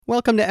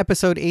Welcome to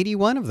episode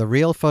 81 of The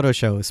Real Photo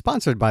Show,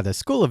 sponsored by the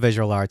School of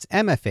Visual Arts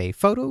MFA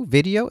Photo,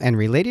 Video, and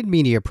Related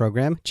Media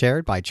program,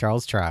 chaired by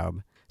Charles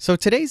Traub. So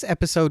today's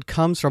episode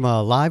comes from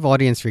a live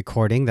audience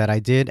recording that I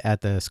did at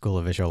the School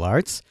of Visual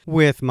Arts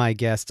with my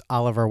guests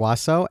Oliver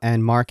Wasso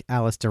and Mark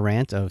Alice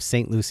Durant of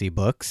St. Lucie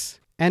Books.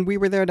 And we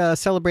were there to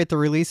celebrate the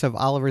release of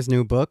Oliver's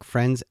new book,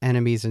 Friends,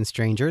 Enemies, and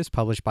Strangers,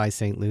 published by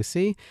St.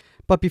 Lucie.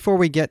 But before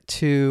we get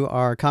to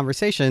our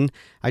conversation,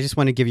 I just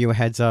want to give you a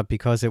heads up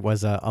because it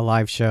was a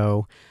live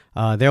show.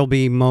 There'll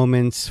be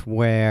moments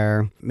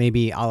where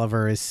maybe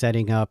Oliver is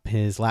setting up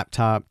his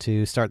laptop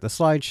to start the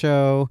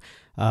slideshow,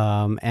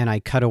 and I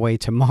cut away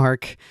to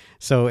Mark,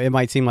 so it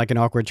might seem like an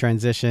awkward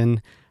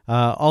transition.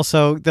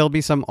 Also, there'll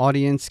be some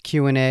audience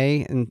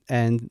Q&A,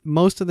 and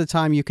most of the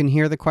time you can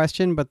hear the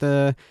question,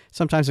 but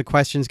sometimes the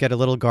questions get a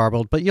little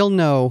garbled, but you'll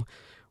know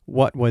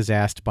what was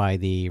asked by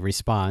the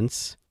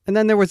response. And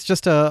then there was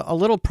just a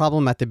little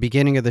problem at the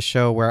beginning of the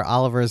show where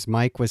Oliver's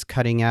mic was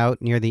cutting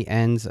out near the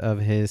ends of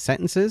his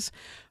sentences.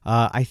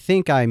 I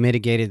think I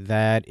mitigated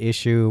that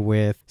issue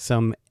with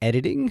some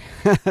editing.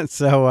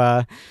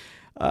 So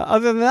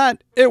other than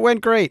that, it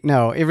went great.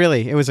 No,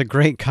 it was a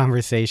great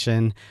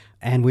conversation,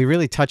 and we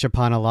really touch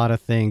upon a lot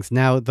of things.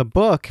 Now, the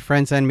book,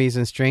 Friends, Enemies,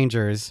 and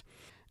Strangers,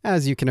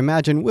 as you can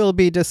imagine, will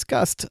be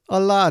discussed a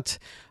lot.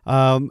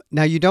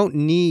 Now, you don't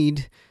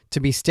need to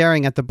be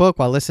staring at the book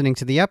while listening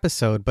to the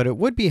episode, but it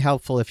would be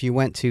helpful if you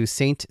went to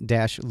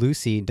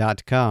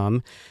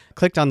saint-lucie.com,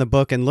 clicked on the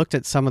book, and looked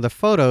at some of the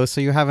photos so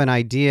you have an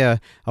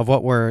idea of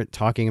what we're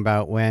talking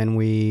about when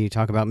we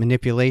talk about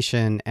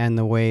manipulation and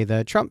the way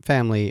the Trump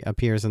family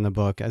appears in the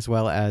book, as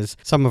well as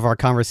some of our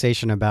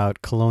conversation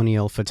about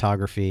colonial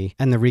photography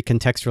and the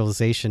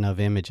recontextualization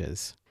of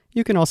images.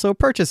 You can also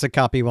purchase a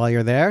copy while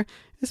you're there,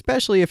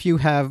 especially if you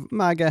have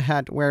MAGA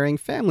hat-wearing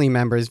family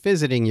members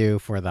visiting you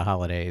for the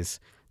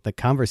holidays. The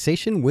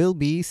conversation will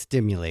be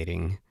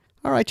stimulating.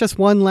 All right, just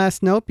one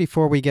last note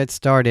before we get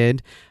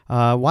started.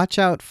 Watch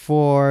out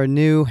for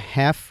new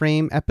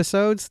half-frame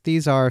episodes.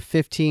 These are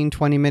 15,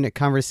 20-minute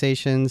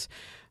conversations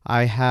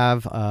I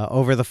have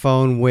over the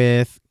phone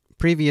with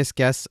previous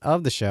guests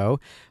of the show,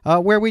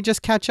 where we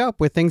just catch up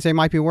with things they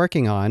might be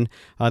working on.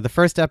 The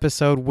first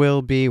episode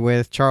will be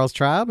with Charles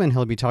Traub, and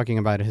he'll be talking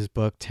about his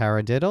book,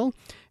 Taradiddle.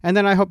 And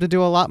then I hope to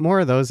do a lot more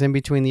of those in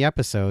between the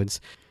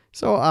episodes.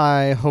 So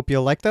I hope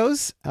you'll like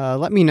those.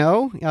 Let me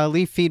know.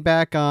 Leave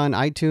feedback on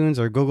iTunes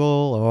or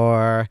Google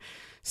or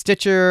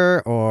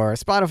Stitcher or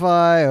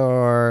Spotify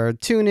or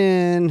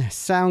TuneIn,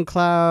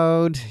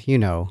 SoundCloud,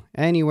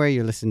 anywhere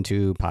you listen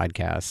to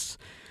podcasts.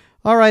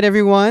 All right,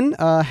 everyone.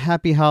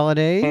 Happy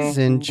holidays.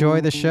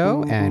 Enjoy the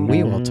show, and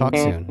we will talk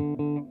soon.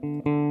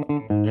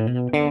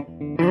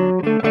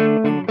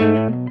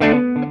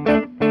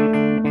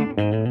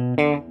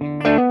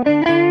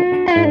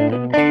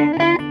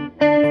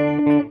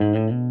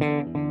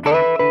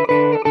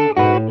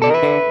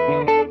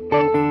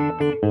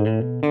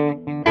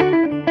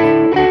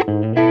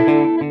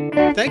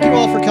 Thank you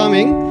all for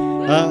coming.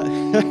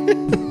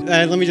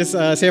 And let me just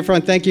say up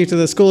front, thank you to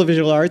the School of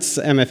Visual Arts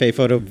MFA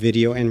Photo,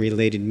 Video, and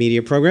Related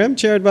Media program,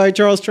 chaired by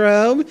Charles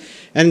Traub.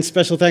 And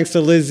special thanks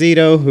to Liz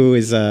Zito, who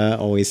is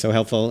always so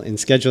helpful in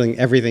scheduling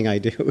everything I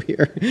do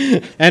here.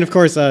 And of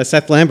course,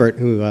 Seth Lambert,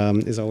 who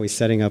is always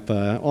setting up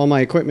all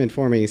my equipment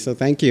for me. So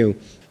thank you.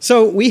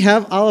 So we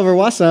have Oliver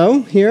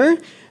Wasso here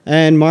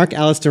and Mark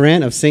Alice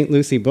Durant of St.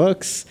 Lucie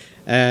Books.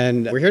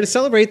 And we're here to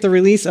celebrate the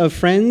release of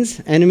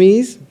Friends,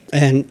 Enemies,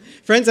 and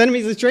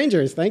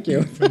Strangers. Thank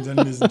you. Friends,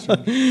 Enemies, and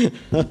Strangers.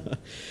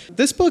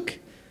 This book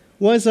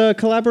was a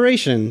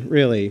collaboration,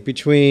 really,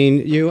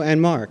 between you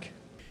and Mark.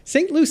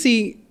 St.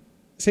 Lucie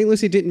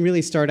didn't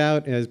really start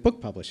out as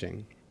book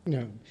publishing.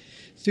 No.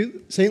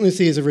 St.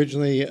 Lucie is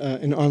originally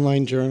an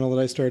online journal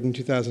that I started in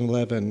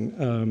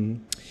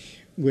 2011,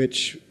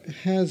 which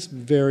has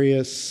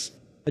various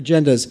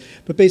agendas.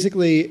 But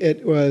basically,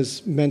 it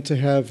was meant to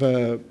have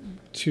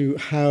to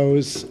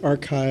house,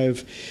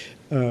 archive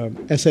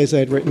essays I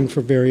had written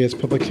for various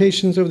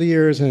publications over the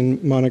years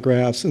and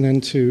monographs, and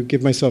then to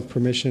give myself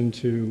permission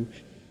to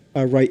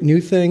write new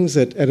things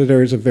that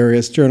editors of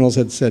various journals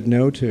had said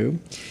no to.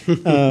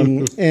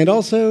 And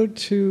also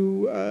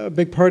a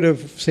big part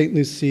of St.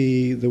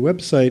 Lucie, the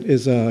website,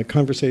 is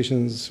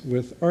conversations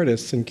with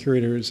artists and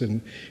curators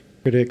and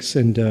critics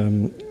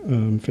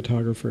and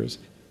photographers.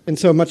 And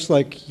so much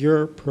like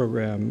your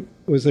program,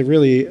 it was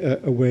really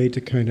a way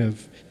to kind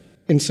of,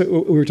 and so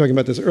we were talking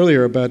about this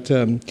earlier about,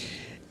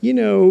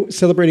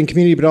 celebrating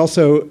community, but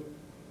also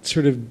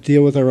sort of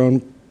deal with our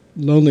own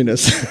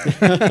loneliness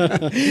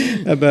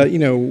about,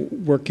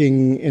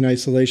 working in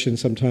isolation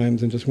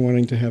sometimes and just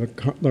wanting to have a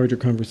larger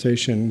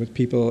conversation with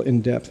people in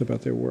depth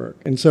about their work.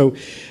 And so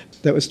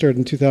that was started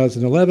in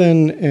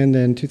 2011, and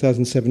then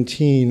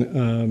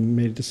 2017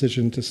 made a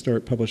decision to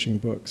start publishing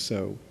books.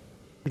 So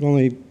we've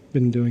only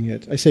been doing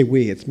it, I say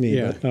we, it's me,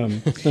 yeah.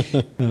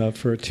 But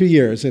for 2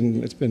 years,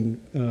 and it's been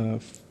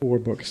 4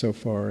 books so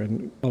far,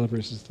 and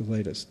Oliver's is the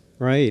latest.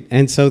 Right.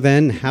 And so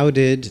then how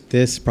did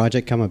this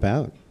project come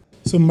about?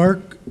 So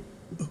Mark,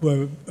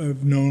 who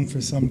I've known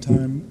for some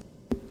time,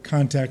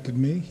 contacted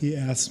me. He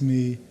asked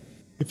me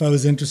if I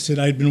was interested.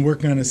 I'd been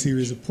working on a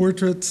series of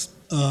portraits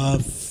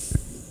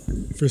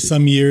for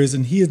some years,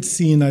 and he had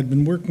seen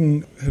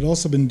had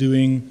also been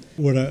doing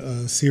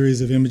a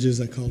series of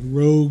images I called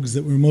rogues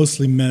that were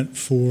mostly meant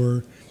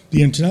for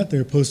the internet. They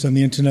were posted on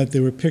the internet. They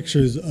were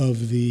pictures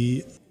of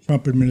the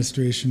Trump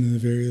administration and the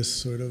various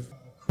sort of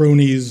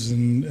cronies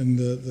and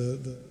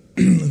the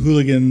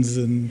hooligans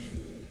and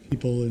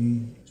people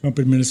in Trump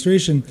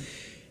administration.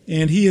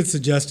 And he had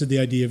suggested the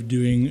idea of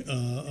doing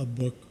a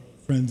book,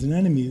 Friends and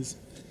Enemies.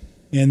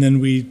 And then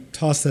we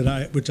tossed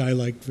that, which I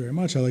liked very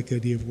much. I liked the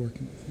idea of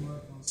working with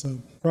Mark. So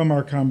from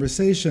our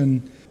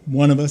conversation,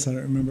 one of us, I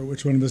don't remember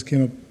which one of us,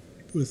 came up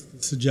with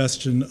the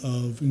suggestion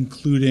of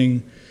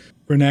including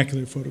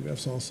vernacular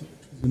photographs also,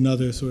 which was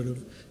another sort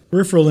of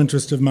peripheral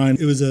interest of mine.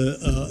 It was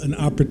an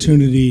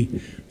opportunity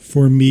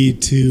for me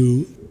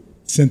to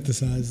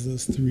synthesize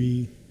those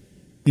three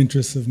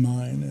interests of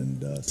mine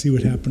and see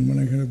what happened when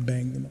I kind of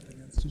banged them up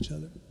against each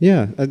other.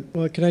 Yeah.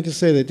 Well, can I just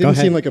say that it didn't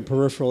seem like a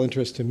peripheral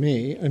interest to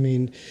me. I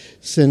mean,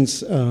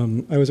 since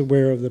I was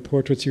aware of the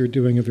portraits you were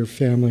doing of your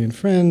family and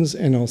friends,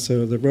 and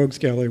also the Rogues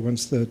Gallery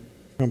once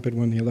Trump had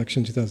won the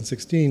election in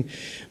 2016.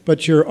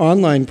 But your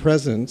online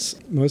presence,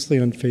 mostly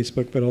on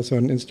Facebook, but also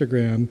on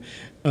Instagram,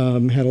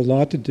 had a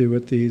lot to do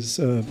with these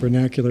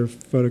vernacular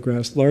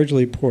photographs,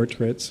 largely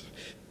portraits,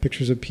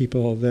 pictures of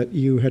people that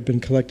you had been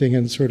collecting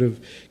and sort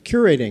of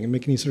curating and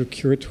making these sort of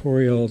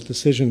curatorial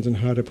decisions on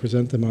how to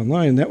present them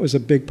online. And that was a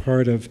big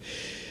part of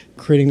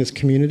creating this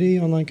community,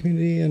 online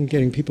community, and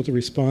getting people to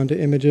respond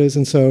to images.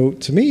 And so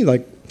to me,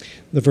 like,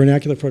 the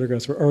vernacular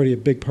photographs were already a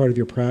big part of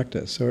your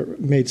practice. So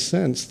it made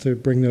sense to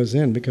bring those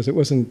in because it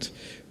wasn't,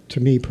 to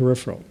me,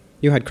 peripheral.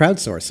 You had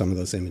crowdsourced some of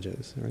those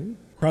images, right?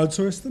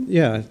 Crowdsourced them?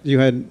 Yeah. You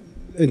had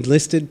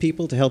enlisted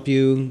people to help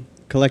you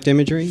collect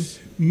imagery?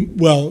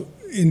 Well,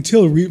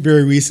 until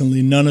very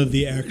recently, none of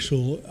the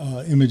actual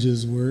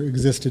images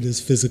existed as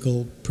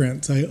physical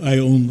prints. I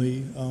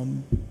only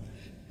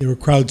they were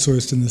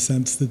crowdsourced in the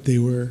sense that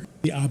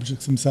the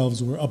objects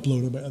themselves were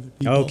uploaded by other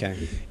people.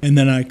 Okay. And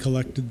then I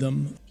collected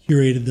them,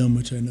 curated them,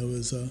 which I know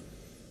is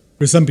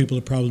for some people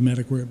a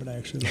problematic word, but I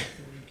actually like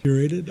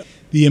curated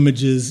the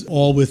images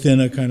all within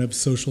a kind of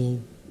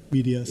social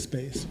media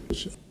space.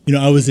 Which,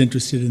 I was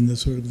interested in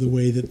the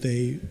way that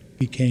they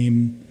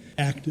became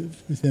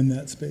active within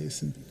that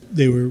space, and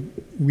they were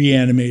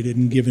reanimated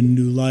and given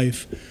new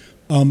life.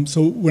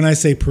 So when I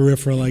say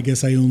peripheral, I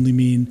guess I only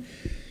mean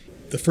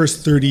the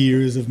first 30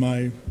 years of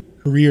my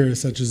career,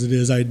 such as it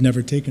is, I had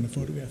never taken a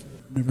photograph,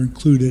 never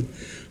included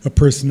a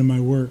person in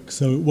my work.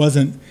 So it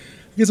wasn't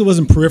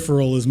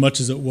peripheral as much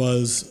as it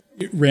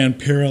ran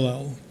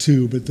parallel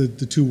to, but the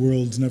two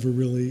worlds never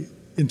really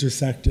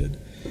intersected.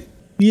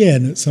 Yeah,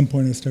 and at some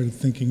point I started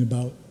thinking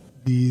about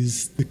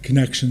the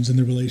connections and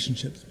the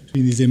relationships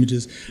between these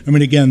images. I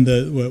mean, again,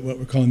 what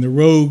we're calling the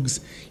rogues,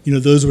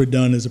 those were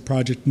done as a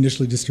project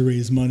initially just to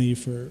raise money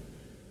for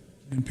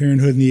Planned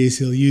Parenthood and the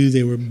ACLU.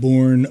 They were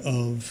born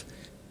of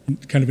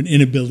kind of an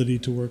inability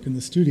to work in the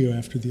studio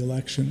after the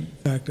election.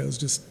 In fact, I was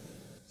just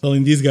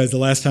telling these guys the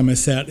last time I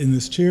sat in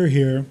this chair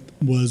here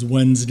was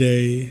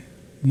Wednesday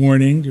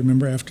morning, do you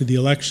remember, after the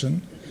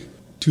election,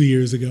 2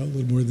 years ago, a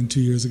little more than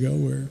 2 years ago,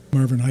 where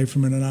Marvin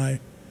Heiferman and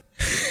I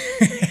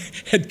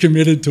had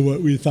committed to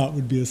what we thought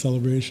would be a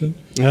celebration.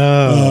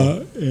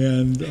 Oh.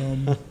 And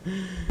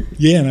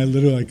I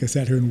literally, I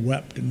sat here and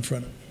wept in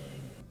front of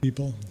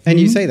people. And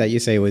you say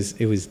it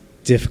was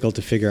difficult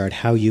to figure out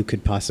how you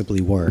could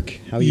possibly work,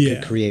 how you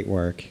could create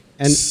work.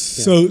 And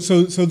so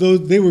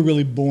those, they were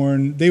really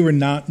born, they were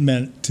not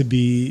meant to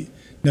be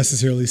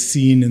necessarily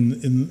seen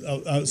in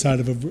outside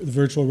of a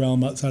virtual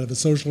realm, outside of a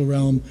social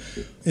realm.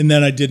 And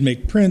then I did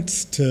make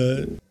prints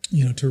to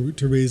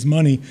raise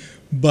money.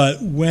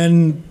 But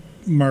when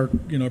Mark,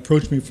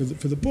 approached me for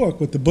the book,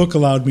 what the book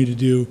allowed me to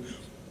do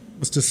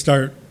was to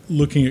start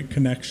looking at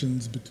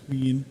connections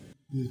between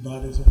these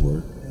bodies of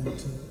work and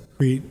to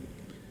create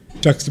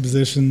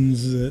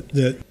juxtapositions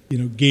that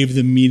gave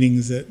them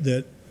meanings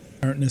that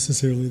aren't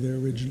necessarily their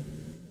original.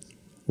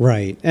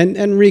 Right. And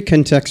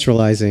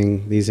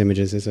recontextualizing these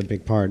images is a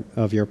big part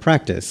of your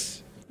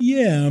practice.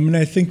 Yeah, I mean,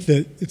 I think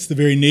that it's the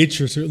very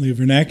nature, certainly, of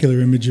vernacular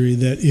imagery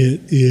that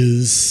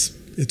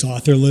it's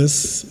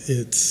authorless.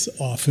 It's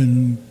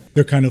often,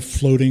 they're kind of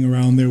floating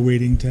around there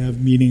waiting to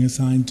have meaning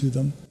assigned to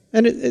them.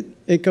 And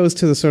it goes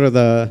to the sort of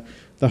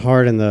the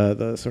heart and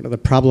the sort of the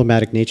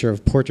problematic nature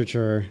of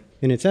portraiture.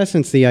 In its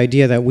essence, the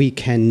idea that we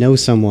can know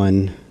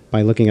someone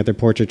by looking at their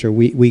portraiture,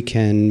 we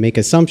can make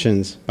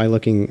assumptions by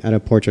looking at a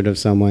portrait of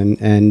someone.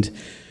 And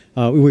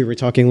we were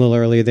talking a little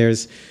earlier,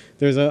 there's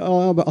a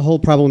whole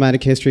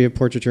problematic history of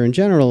portraiture in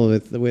general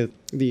with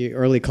the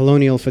early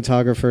colonial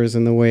photographers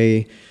and the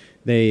way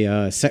they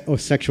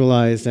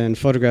sexualized and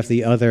photographed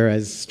the other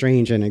as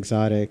strange and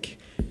exotic.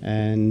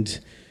 And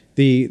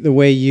the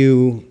way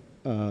you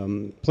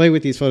play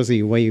with these photos,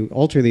 the way you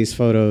alter these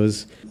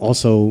photos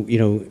also,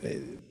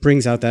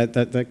 brings out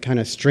that kind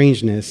of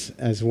strangeness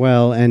as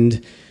well.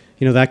 And,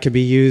 that could be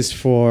used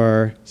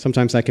for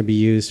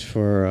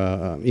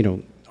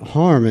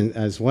harm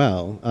as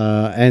well.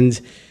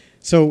 And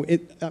So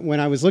when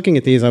I was looking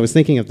at these, I was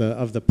thinking of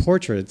the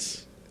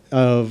portraits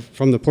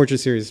from the portrait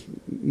series,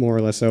 more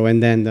or less so,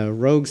 and then the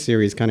Rogue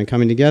series kind of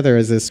coming together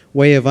as this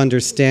way of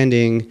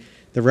understanding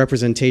the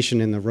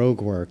representation in the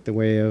Rogue work, the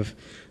way of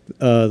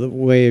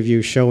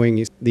you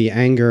showing the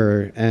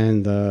anger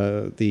and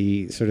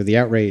the sort of the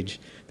outrage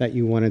that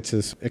you wanted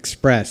to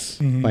express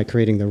by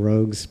creating the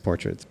Rogue's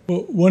portraits.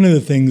 Well, one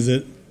of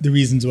the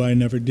reasons why I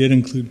never did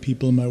include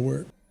people in my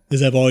work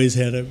is I've always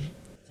had a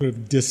sort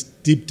of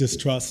deep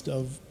distrust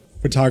of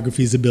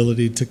photography's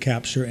ability to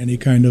capture any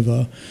kind of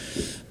a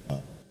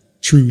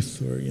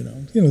truth, or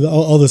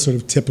all the sort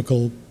of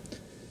typical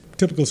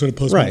sort of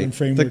postmodern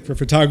framework for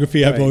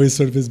photography. I've always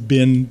sort of has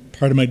been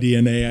part of my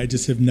DNA. I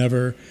just have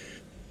never.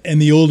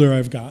 And the older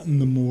I've gotten,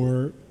 the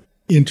more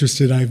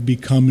interested I've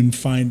become in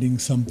finding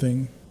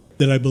something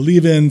that I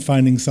believe in,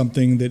 finding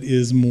something that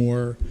is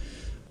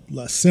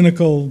less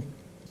cynical.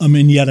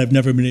 And yet I've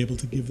never been able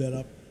to give that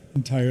up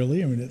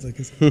entirely. I mean, it's like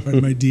I said, part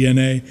of my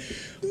DNA.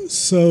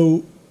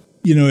 So,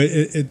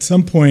 at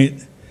some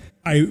point,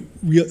 I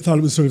thought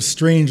it was sort of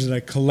strange that I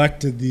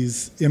collected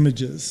these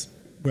images,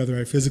 whether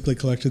I physically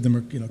collected them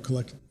or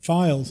collected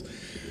files,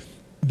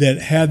 that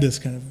had this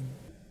kind of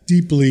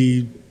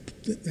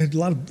had a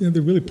lot of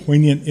they're really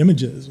poignant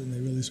images, and they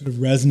really sort of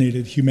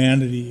resonated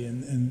humanity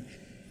and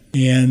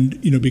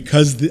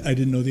because I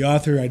didn't know the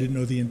author, I didn't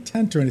know the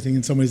intent or anything.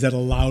 In some ways, that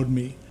allowed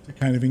me to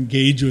kind of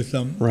engage with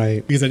them,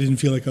 right? Because I didn't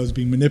feel like I was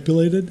being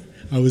manipulated.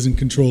 I was in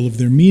control of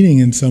their meaning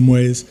in some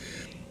ways.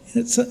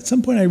 And at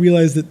some point, I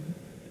realized that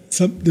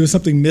there was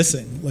something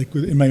missing, like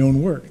in my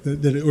own work,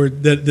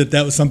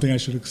 that was something I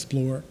should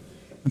explore.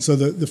 And so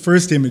the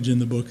first image in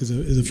the book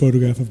is a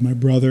photograph of my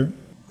brother,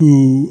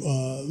 who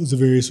was a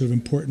very sort of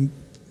important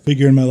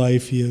figure in my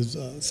life. He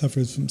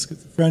suffers from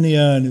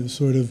schizophrenia, and it was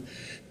sort of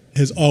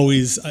has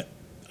always.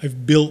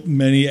 I've built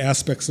many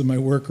aspects of my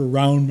work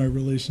around my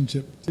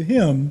relationship to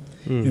him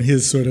and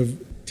his sort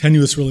of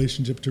tenuous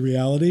relationship to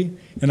reality.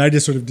 And I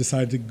just sort of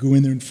decided to go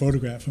in there and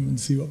photograph him and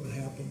see what would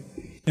happen.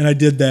 And I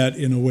did that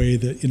in a way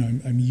that,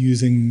 I'm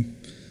using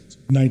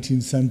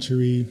 19th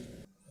century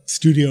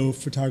studio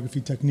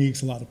photography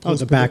techniques, a lot of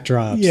the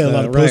backdrops. Yeah, a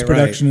lot of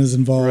post-production is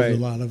involved, a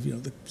lot of,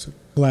 the sort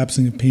of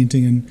collapsing of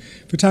painting and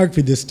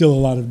photography. There's still a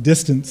lot of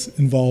distance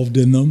involved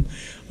in them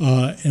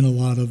and a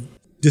lot of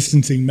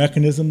distancing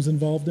mechanisms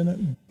involved in it.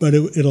 But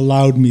it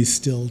allowed me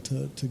still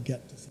to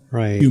get to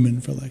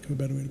human, for lack of a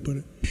better way to put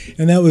it.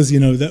 And that was,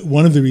 that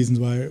one of the reasons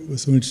why I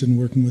was so interested in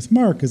working with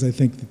Mark is I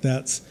think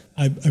that's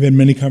I've had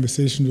many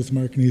conversations with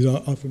Mark, and he's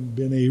often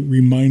been a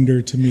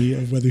reminder to me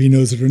of, whether he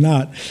knows it or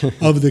not,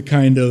 of the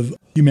kind of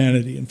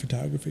humanity in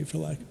photography, for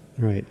lack of.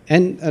 Right,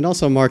 and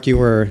also, Mark, you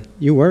were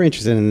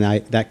interested in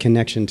that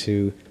connection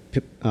to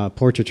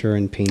portraiture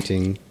and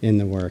painting in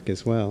the work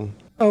as well.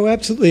 Oh,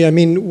 absolutely. I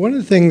mean, one of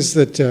the things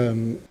that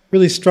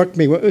really struck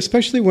me,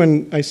 especially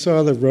when I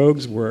saw the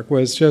Rogue's work,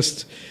 was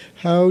just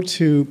how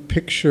to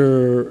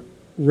picture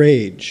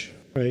rage,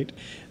 right?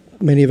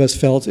 Many of us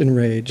felt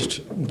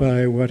enraged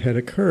by what had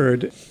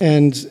occurred.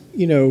 And,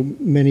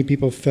 many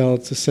people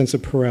felt a sense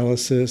of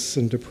paralysis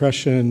and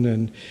depression.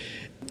 And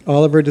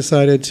Oliver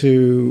decided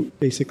to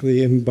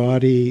basically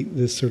embody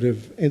this sort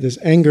of this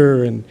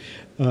anger and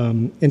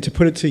to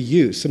put it to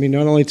use. I mean,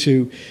 not only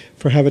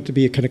for have it to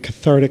be a kind of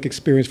cathartic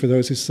experience for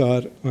those who saw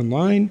it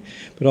online,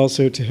 but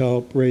also to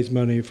help raise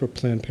money for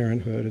Planned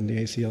Parenthood and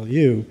the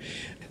ACLU.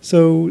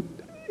 So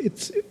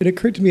it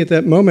occurred to me at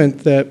that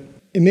moment that,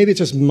 and maybe it's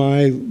just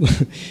my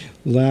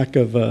lack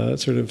of a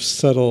sort of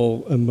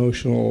subtle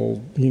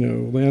emotional,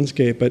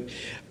 landscape, but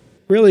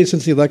really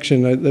since the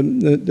election,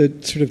 the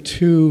sort of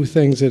two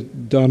things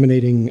that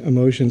dominating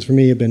emotions for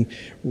me have been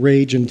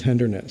rage and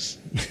tenderness.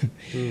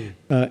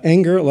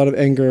 Anger, a lot of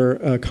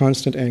anger,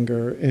 constant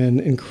anger,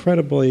 and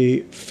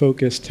incredibly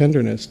focused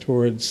tenderness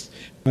towards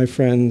my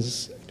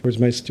friends, towards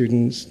my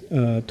students,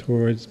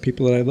 towards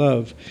people that I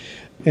love.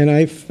 And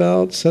I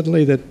felt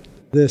suddenly that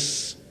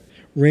this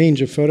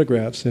range of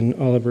photographs in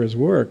Oliver's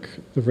work,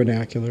 the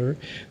vernacular,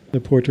 the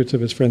portraits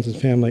of his friends and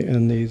family,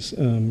 and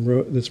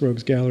this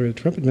Rogues Gallery of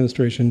the Trump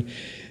administration,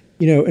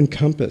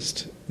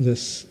 encompassed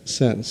this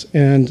sense.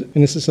 And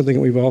this is something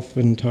that we've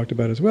often talked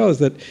about as well, is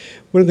that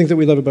one of the things that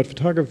we love about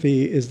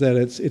photography is that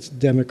it's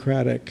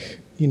democratic,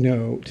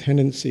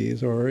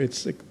 tendencies, or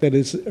that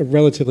it's a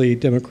relatively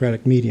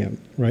democratic medium,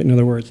 right? In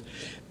other words,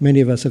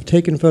 many of us have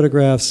taken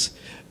photographs.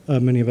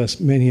 Many of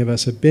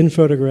us have been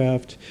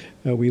photographed.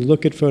 We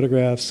look at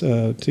photographs.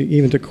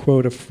 To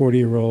quote a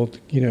 40-year-old,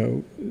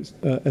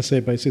 essay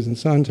by Susan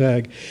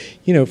Sontag,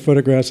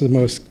 photographs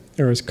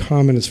are as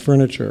common as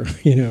furniture,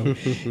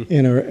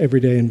 in our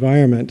everyday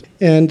environment.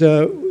 And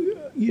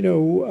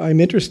I'm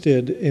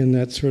interested in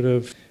that sort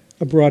of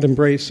a broad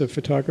embrace of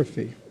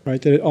photography,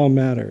 right? That it all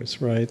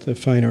matters, right? The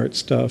fine art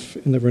stuff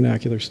and the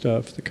vernacular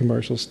stuff, the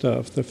commercial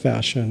stuff, the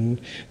fashion,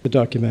 the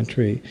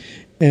documentary.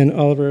 And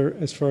Oliver,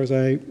 as far as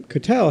I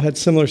could tell, had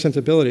similar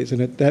sensibilities,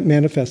 and that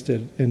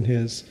manifested in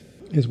his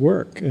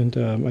work. And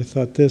I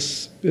thought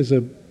this is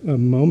a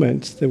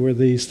moment where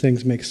these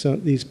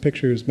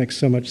pictures make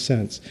so much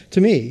sense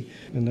to me,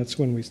 and that's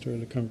when we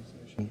started a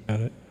conversation about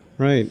it.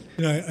 right.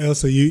 I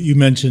also, you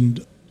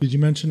mentioned, did you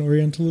mention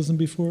Orientalism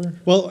before?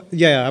 Well,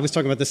 yeah, I was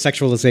talking about the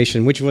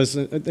sexualization, which was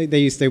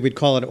they would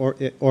call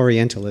it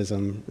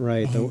Orientalism,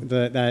 right?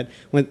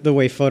 The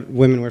way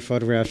women were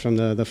photographed from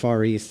the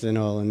Far East and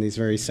all, in these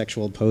very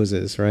sexual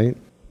poses, right?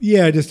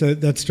 Yeah, just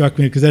that struck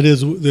me because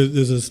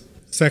there's a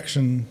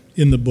section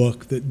in the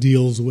book that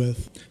deals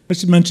with. I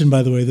should mention,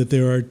 by the way, that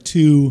there are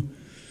two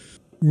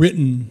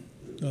written.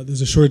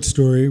 There's a short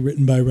story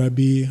written by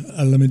Rabih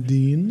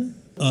Alameddine,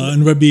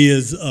 and Rabih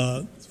is.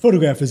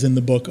 Photograph is in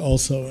the book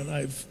also, and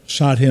I've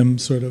shot him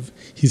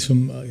he's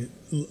from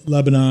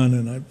Lebanon,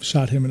 and I've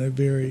shot him in a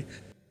very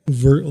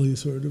overtly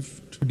sort of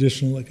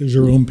traditional, like a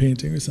Gérôme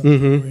painting or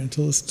something,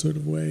 Orientalist sort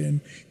of way. And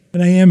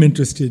I am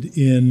interested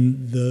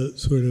in the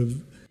sort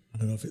of, I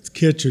don't know if it's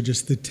kitsch or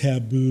just the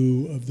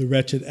taboo of the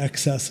wretched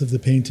excess of the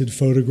painted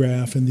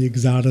photograph and the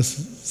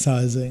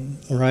exoticizing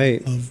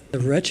right. of the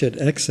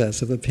wretched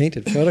excess of a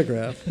painted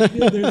photograph.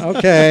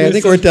 Okay, I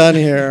think we're done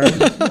here.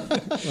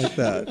 Like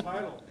that.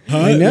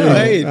 I know.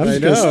 Right, I'm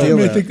just going to steal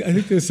that. I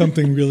think there's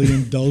something really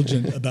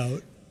indulgent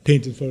about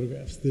painted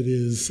photographs. That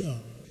is,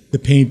 the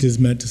paint is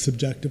meant to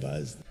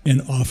subjectivize,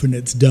 and often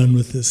it's done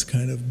with this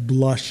kind of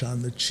blush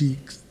on the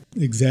cheeks,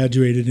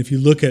 exaggerated. If you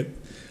look at in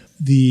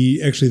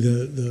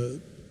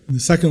the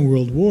Second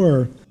World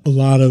War, a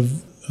lot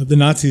of the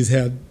Nazis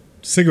had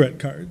cigarette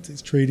cards,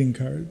 these trading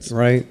cards,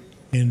 right.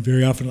 And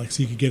very often,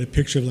 so you could get a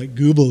picture of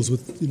Goebbels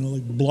with,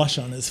 blush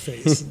on his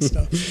face and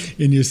stuff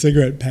in your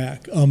cigarette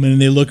pack.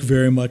 And they look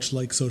very much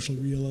like social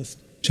realist,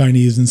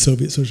 Chinese and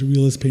Soviet social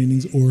realist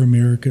paintings or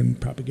American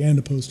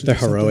propaganda posters. They're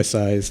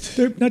heroicized.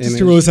 They're not just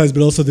heroicized,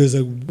 but also there's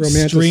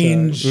a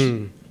strange,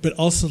 but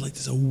also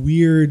there's a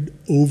weird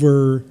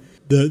over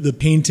the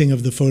painting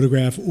of the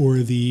photograph or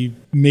the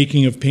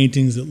making of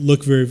paintings that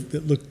look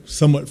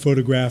somewhat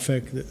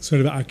photographic, that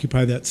sort of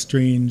occupy that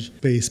strange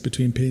space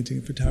between painting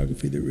and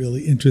photography that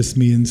really interests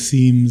me and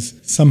seems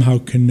somehow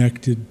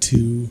connected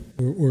to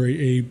or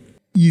a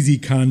easy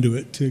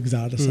conduit to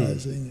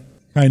exoticizing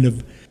kind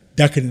of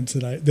decadence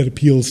that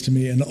appeals to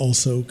me and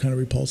also kind of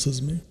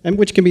repulses me. And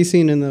which can be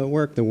seen in the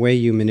work, the way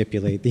you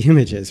manipulate the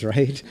images,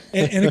 right?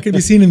 and it can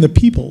be seen in the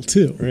people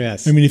too.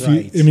 Yes. I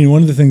mean,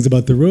 one of the things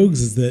about the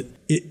Rogues is that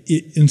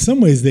it in some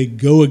ways they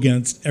go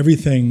against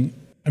everything.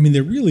 I mean,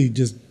 they're really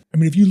just. I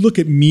mean, if you look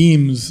at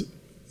memes,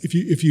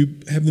 if you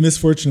have the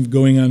misfortune of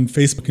going on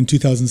Facebook in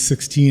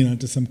 2016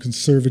 onto some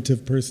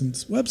conservative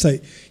person's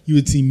website, you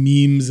would see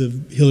memes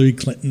of Hillary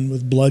Clinton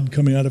with blood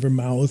coming out of her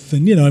mouth,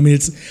 and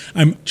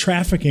I'm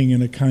trafficking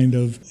in a kind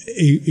of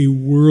a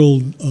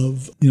world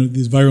of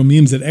these viral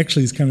memes that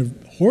actually is kind of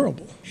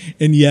horrible,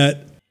 and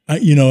yet.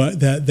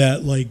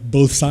 That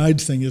both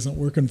sides thing isn't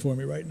working for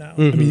me right now.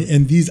 Mm-hmm. I mean,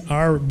 and these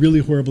are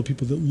really horrible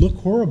people that look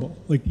horrible.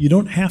 You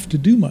don't have to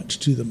do much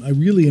to them. I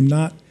really am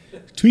not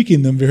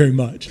tweaking them very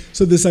much.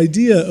 So this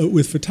idea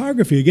with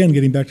photography, again,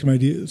 getting back to my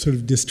idea, sort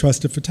of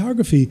distrust of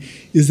photography,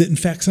 is that in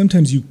fact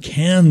sometimes you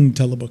can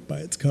tell a book by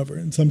its cover,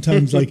 and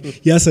sometimes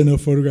yes, I know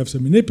photographs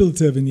are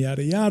manipulative and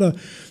yada yada,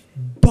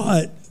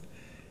 but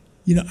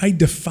I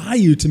defy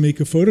you to make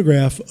a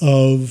photograph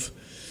of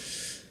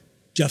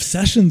Jeff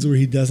Sessions where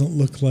he doesn't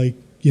look like,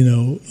 a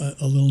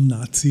little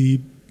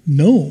Nazi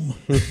gnome.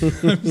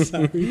 I'm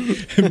sorry.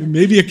 I mean,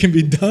 maybe it can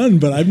be done,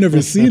 but I've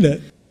never seen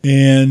it.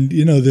 And,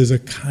 there's a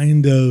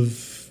kind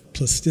of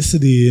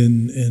plasticity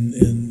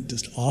and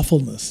just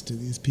awfulness to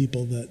these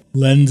people that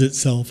lends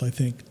itself, I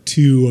think,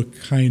 to a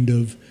kind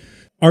of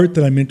art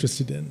that I'm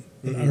interested in,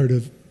 an art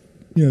of,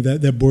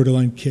 that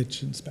borderline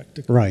kitsch and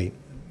spectacle. Right.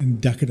 And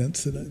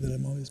decadence that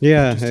I'm always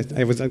interested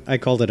in. I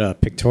called it a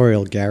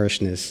pictorial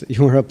garishness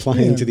you were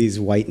applying to these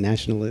white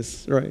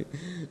nationalists, right?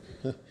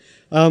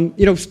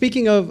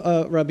 Speaking of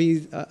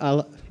Rabih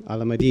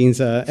Alameddine's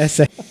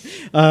essay,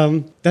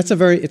 it's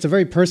a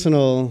very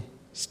personal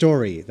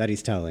story that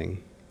he's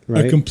telling.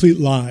 Right? A complete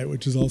lie,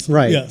 which is also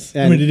right. Yes,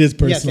 and it is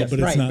personal, but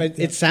right. It's not. But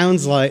it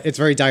sounds like it's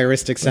very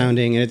diaristic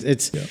sounding, and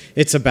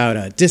it's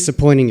about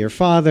disappointing your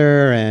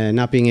father and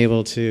not being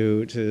able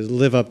to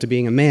live up to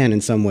being a man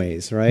in some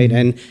ways, right?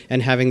 Mm-hmm.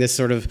 And having this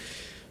sort of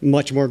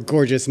much more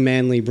gorgeous,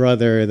 manly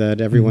brother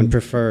that everyone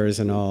prefers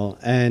and all,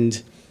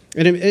 and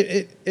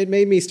it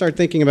made me start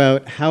thinking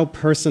about how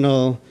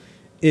personal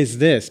is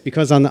this,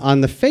 because on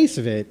the face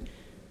of it.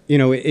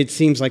 It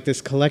seems like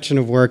this collection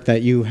of work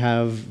that you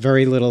have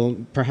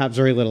perhaps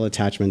very little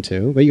attachment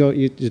to. But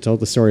you told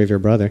the story of your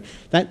brother.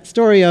 That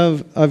story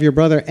of your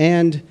brother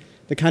and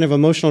the kind of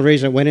emotional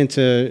rage that went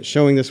into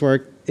showing this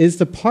work is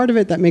the part of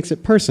it that makes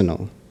it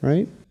personal,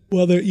 right?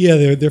 Well,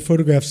 they're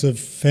photographs of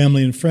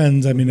family and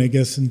friends. I mean, I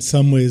guess in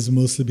some ways,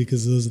 mostly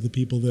because those are the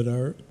people that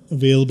are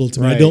available to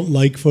me. Right. I don't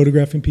like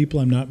photographing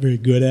people. I'm not very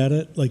good at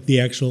it. Like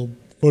the actual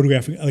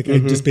photographing, I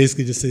just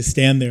basically just say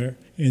stand there.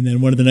 And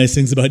then one of the nice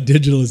things about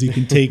digital is you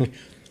can take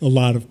a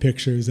lot of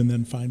pictures and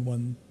then find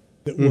one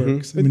that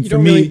works. I mean, for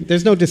me,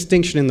 there's no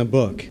distinction in the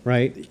book,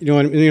 right? You know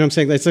what I'm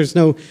saying? There's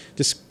no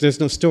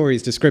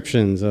stories,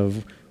 descriptions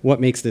of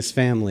what makes this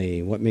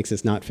family, what makes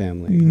this not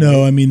family.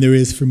 No, right? I mean, there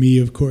is for me,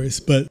 of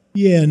course. But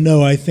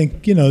I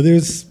think,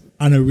 there's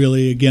on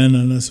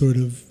a sort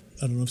of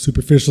I don't know if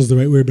superficial is the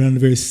right word, but on a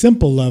very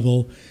simple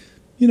level,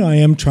 I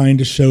am trying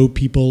to show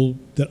people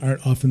that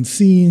aren't often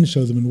seen,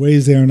 show them in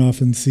ways they aren't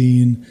often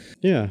seen.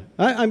 Yeah,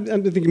 I'm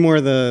thinking more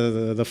of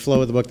the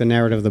flow of the book, the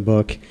narrative of the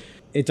book.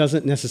 It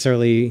doesn't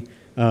necessarily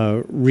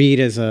read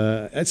as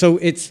a... So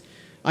it's...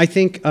 I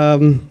think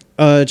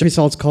Jeffrey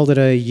Saltz called it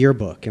a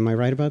yearbook. Am I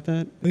right about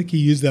that? I think he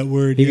used that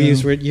word. He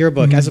used word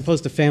yearbook as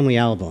opposed to family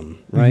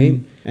album, right?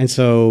 And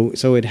so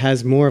it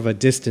has more of a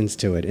distance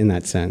to it in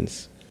that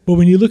sense. Well,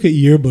 when you look at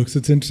yearbooks,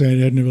 it's interesting.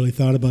 I hadn't really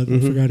thought about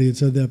it. I forgot he had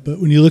said that. But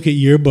when you look at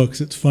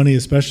yearbooks, it's funny,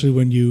 especially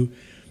when you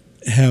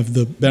have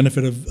the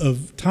benefit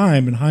of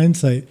time and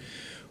hindsight.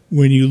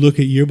 When you look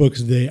at yearbooks,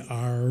 they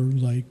are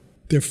like,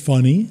 they're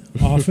funny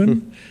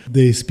often.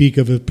 They speak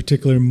of a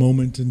particular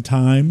moment in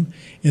time,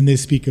 and they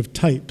speak of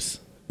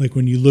types. Like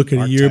when you look at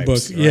a yearbook,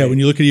 right. when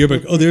you look at a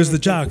yearbook, oh, there's the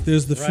jock,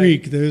 there's the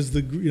freak, there's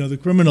the the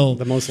criminal,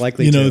 the most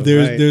likely,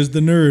 there's the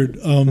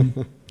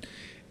nerd.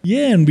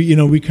 Yeah, and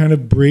we kind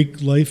of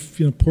break life.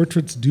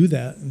 Portraits do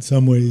that in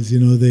some ways.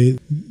 They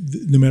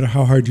no matter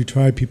how hard you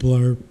try, people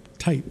are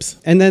types.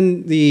 And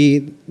then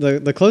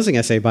the closing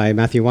essay by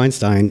Matthew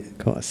Weinstein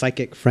called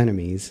Psychic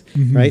Frenemies,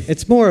 right?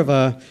 It's more of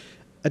a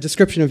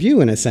description of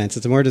you in a sense.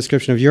 It's more a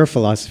description of your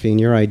philosophy and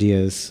your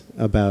ideas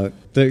about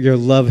your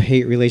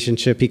love-hate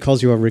relationship. He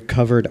calls you a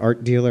recovered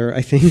art dealer,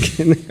 I think,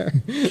 in there.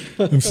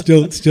 I'm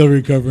still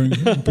recovering,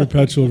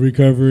 perpetual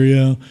recovery,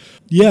 yeah.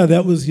 Yeah,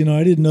 that was,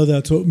 I didn't know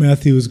that's what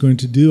Matthew was going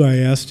to do. I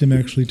asked him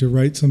actually to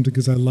write something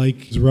because I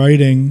like his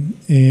writing,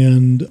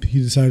 and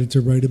he decided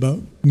to write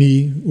about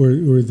me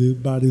or the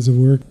bodies of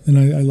work, and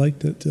I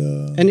liked it.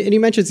 And he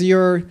mentions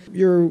your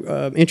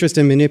interest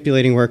in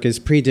manipulating work is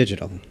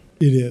pre-digital.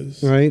 It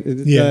is. Right?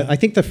 Yeah. I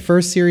think the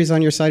first series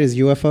on your site is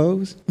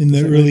UFOs. In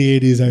the early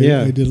 80s,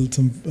 I did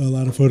a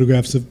lot of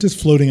photographs of just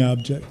floating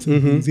objects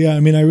and things. Yeah,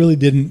 I really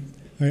didn't.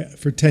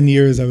 For 10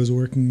 years, I was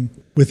working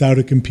without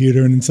a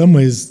computer, and in some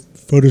ways,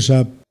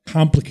 Photoshop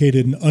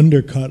complicated and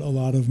undercut a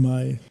lot of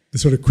the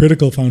sort of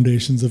critical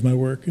foundations of my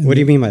work. What do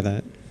you mean by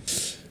that?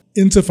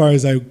 Insofar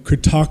as I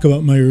could talk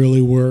about my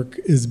early work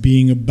as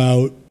being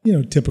about,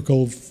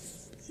 typical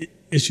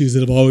issues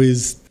that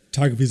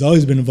photography's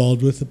always been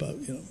involved with, about,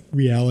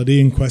 reality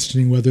and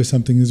questioning whether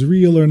something is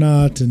real or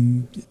not,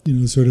 and,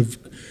 sort of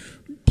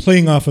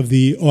playing off of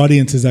the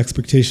audience's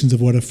expectations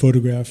of what a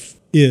photograph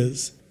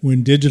is.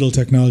 When digital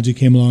technology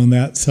came along,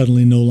 that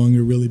suddenly no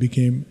longer really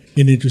became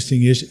an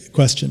interesting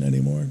question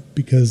anymore,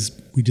 because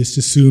we just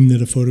assume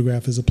that a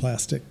photograph is a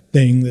plastic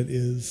thing that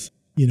is,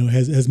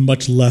 has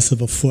much less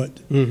of a foot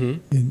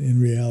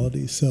in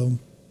reality. So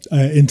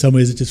in some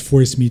ways, it just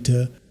forced me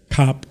to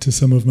cop to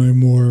some of my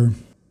more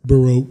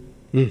Baroque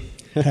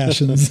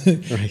passions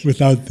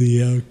without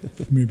the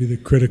maybe the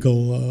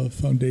critical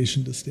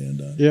foundation to stand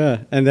on. Yeah,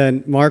 and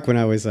then Mark, when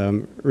I was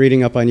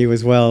reading up on you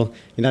as well,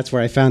 and that's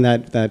where I found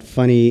that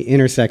funny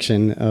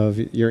intersection of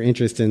your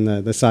interest in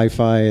the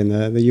sci-fi and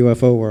the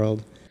UFO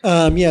world.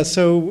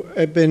 So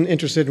I've been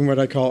interested in what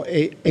I call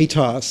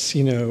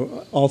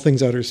ATOS, all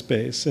things outer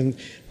space. And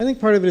I think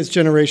part of it is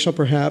generational,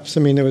 perhaps.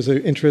 There was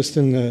an interest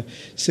in the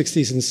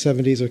 60s and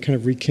 70s, a kind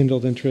of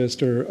rekindled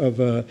interest in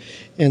the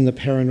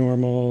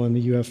paranormal and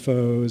the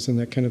UFOs and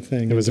that kind of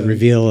thing. There was a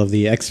reveal of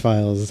the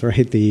X-Files,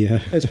 right?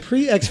 It's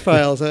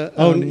pre-X-Files.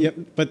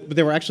 But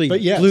they were actually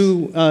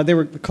blue, they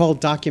were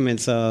called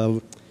documents,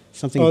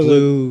 something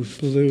blue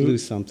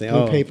something.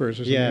 Blue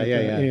papers or something.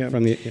 Yeah.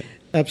 From the... Yeah.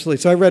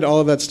 Absolutely. So I read all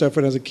of that stuff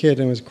when I was a kid,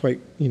 and I was quite,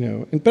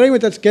 But anyway,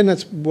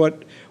 that's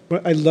what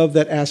I love,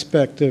 that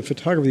aspect of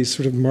photography, these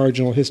sort of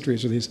marginal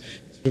histories or these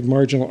sort of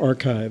marginal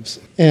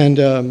archives. And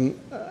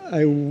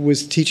I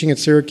was teaching at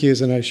Syracuse,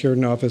 and I shared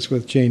an office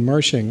with Jane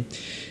Marshing,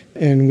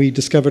 and we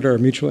discovered our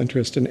mutual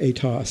interest in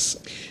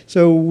ATOS.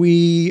 So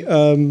we...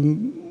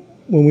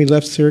 when we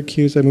left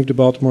Syracuse, I moved to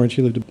Baltimore, and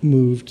she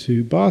moved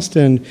to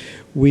Boston.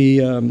 We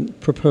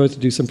proposed to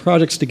do some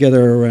projects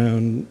together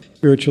around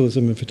spiritualism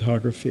and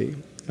photography.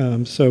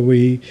 So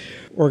we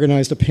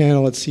organized a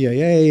panel at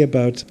CAA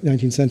about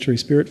 19th century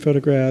spirit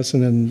photographs,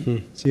 and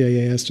then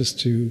CAA asked us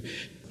to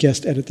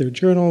guest edit their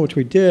journal, which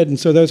we did. And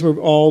so those were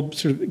all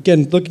sort of,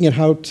 again, looking at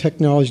how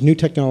new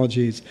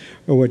technologies,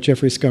 or what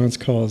Jeffrey Sconce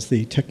calls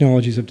the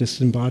technologies of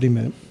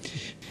disembodiment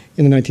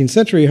in the 19th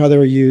century, how they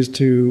were used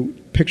to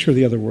picture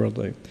the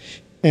otherworldly.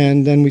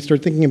 And then we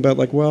started thinking about,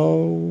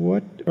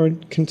 what are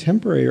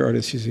contemporary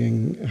artists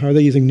using? How are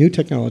they using new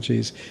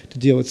technologies to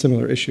deal with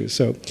similar issues?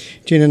 So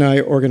Jane and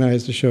I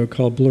organized a show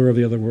called Blur of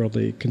the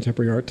Otherworldly,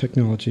 Contemporary Art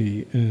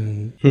Technology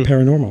and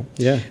Paranormal.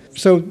 Yeah.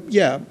 So,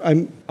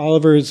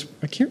 Oliver's,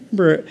 I can't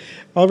remember,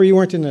 Oliver, you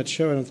weren't in that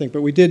show, I don't think,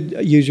 but we did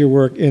use your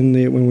work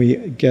when we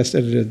guest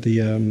edited the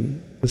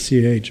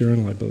CAA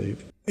journal, I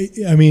believe.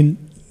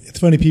 It's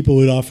funny, people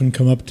would often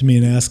come up to me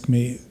and ask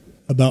me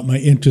about my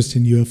interest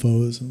in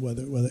UFOs and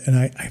whether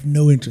I have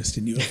no interest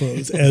in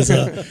UFOs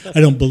I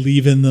don't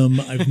believe in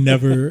them. I've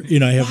never,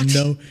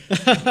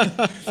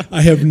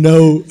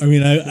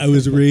 I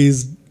was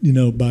raised,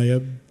 by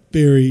a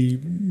very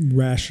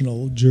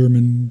rational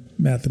German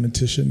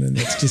mathematician, and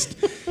it's just,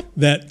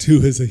 that too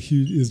is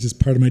just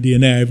part of my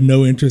DNA. I have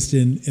no interest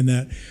in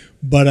that.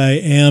 But I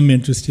am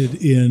interested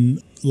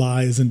in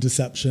lies and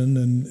deception,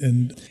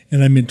 and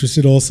I'm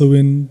interested also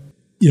in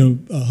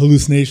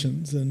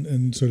hallucinations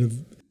and sort of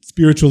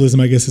spiritualism,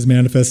 I guess, is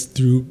manifest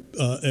through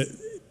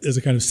as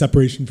a kind of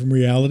separation from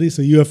reality.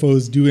 So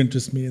UFOs do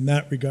interest me in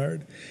that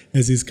regard,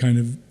 as these kind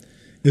of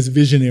as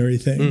visionary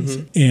things,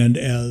 and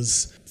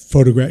as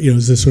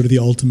as a sort of the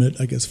ultimate,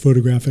 I guess,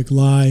 photographic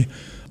lie.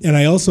 And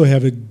I also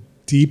have a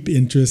deep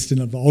interest,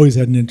 and I've always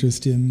had an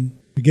interest in,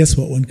 I guess,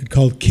 what one could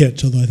call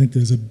kitsch, although I think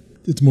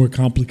it's more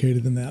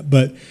complicated than that.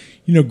 But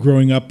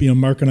growing up,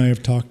 Mark and I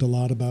have talked a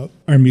lot about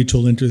our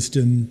mutual interest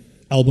in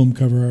album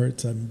cover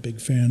arts. I'm a big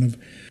fan of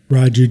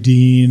Roger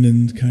Dean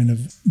and kind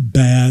of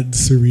bad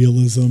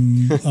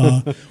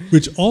surrealism,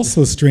 which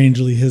also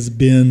strangely has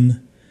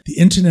been, the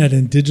internet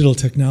and digital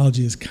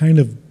technology has kind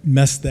of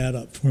messed that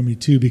up for me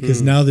too,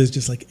 because now there's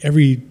just like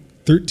every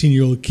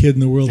 13-year-old kid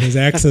in the world has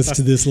access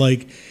to this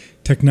like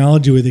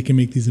technology where they can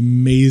make these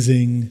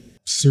amazing,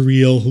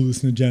 surreal,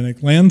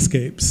 hallucinogenic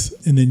landscapes.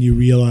 And then you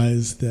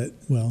realize that,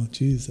 well,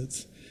 geez,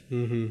 that's...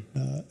 I'm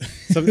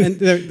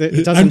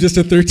just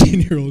a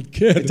 13-year-old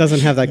kid. It doesn't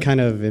have that kind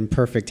of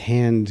imperfect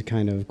hand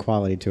kind of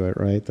quality to it,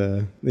 right?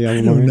 The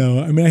I don't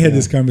know. I mean, I had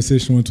this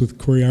conversation once with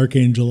Corey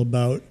Archangel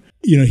about,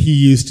 he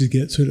used to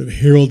get sort of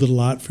heralded a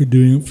lot for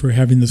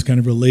having this kind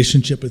of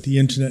relationship with the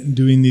internet and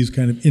doing these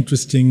kind of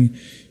interesting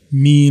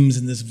memes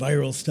and this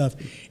viral stuff.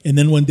 And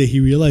then one day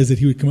he realized that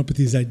he would come up with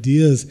these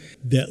ideas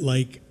that,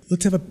 like,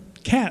 let's have a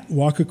cat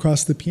walk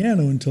across the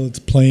piano until it's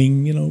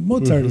playing,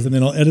 Mozart, and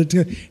then I'll edit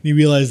it. And he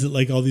realized that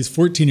like all these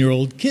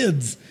 14-year-old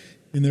kids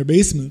in their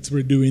basements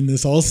were doing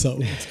this also.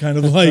 It's kind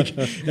of like,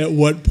 at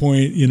what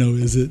point,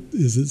 is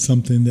it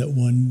something that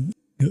one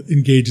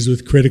engages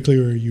with critically,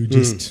 or are you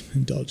just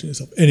indulging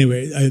yourself?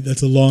 Anyway,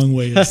 that's a long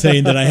way of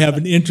saying that I have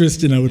an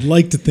interest, and I would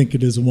like to think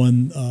it is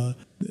one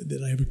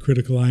that I have a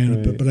critical eye on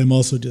it, but I'm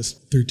also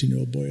just a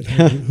 13-year-old boy at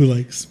home who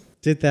likes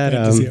Did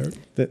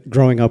that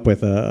growing up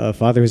with a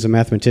father who's a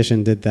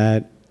mathematician, does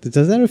that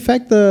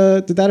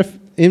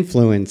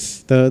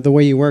influence the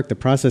way you work, the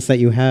process that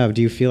you have?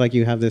 Do you feel like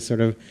you have this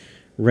sort of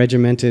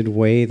regimented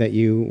way that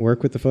you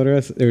work with the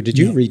photographs, or did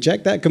you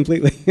reject that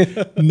completely?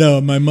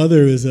 No, my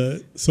mother is a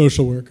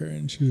social worker,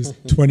 and she was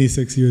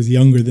 26 years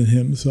younger than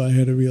him, so I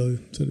had a real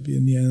sort of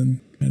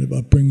yin-yang kind of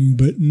upbringing.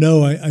 But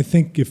no, I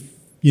think if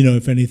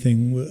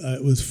anything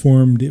was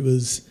formed, he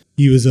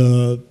was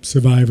a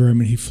survivor. I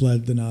mean, he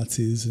fled the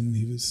Nazis, and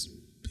he was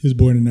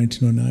born in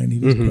 1909. He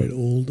was quite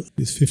old.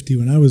 He was 50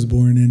 when I was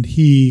born, and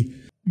he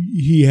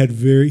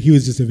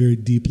was just a very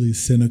deeply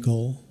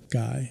cynical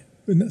guy.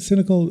 Not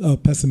cynical,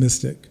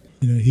 pessimistic.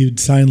 He would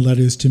sign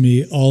letters to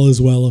me, "All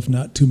is well if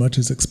not too much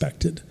is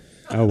expected."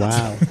 Oh,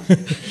 wow.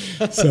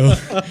 So,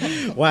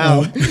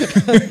 wow.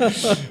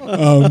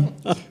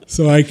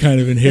 So I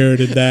kind of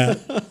inherited that.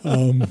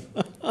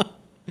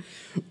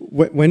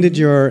 When did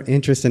your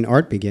interest in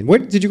art begin?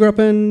 Did you grow up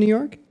in New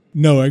York?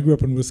 No, I grew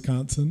up in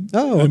Wisconsin.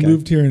 Oh, okay. I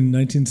moved here in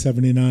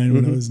 1979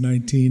 when I was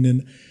 19,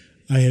 and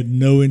I had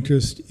no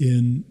interest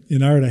in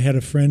art. I had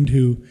a friend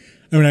who,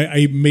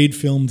 I made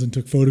films and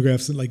took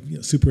photographs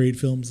and Super 8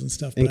 films and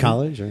stuff. In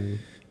college? Or?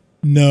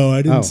 No,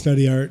 I didn't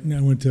study art.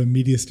 I went to a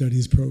media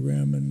studies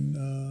program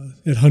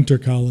at Hunter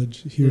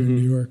College here in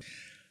New York.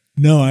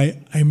 No,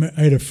 I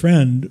had a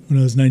friend when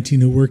I was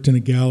 19 who worked in a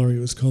gallery. It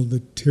was called the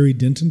Terry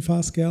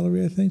Dintenfass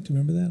Gallery, I think. Do you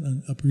remember that?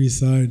 On Upper East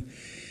Side.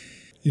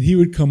 And he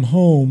would come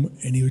home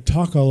and he would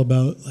talk all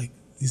about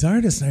these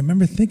artists. And I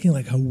remember thinking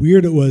how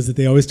weird it was that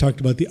they always talked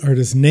about the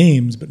artists'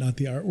 names but not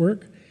the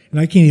artwork. And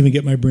I can't even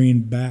get my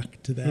brain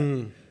back to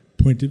that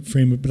point to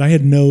frame it. But I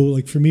had no,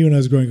 for me when I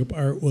was growing up,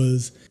 art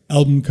was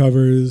album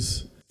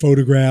covers,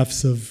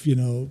 photographs of,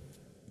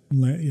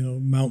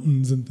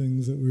 mountains and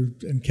things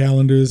and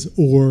calendars,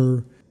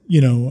 or...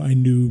 I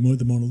knew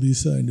the Mona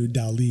Lisa, I knew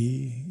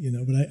Dali,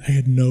 but I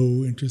had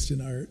no interest in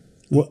art.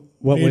 I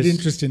had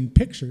interest in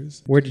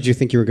pictures. Where did you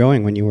think you were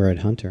going when you were at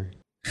Hunter?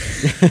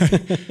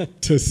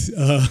 To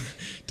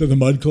the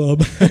Mud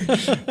Club.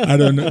 I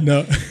don't know.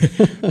 No,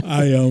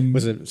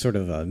 was it sort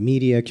of a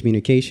media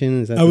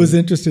communication? I was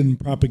interested in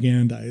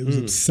propaganda. I was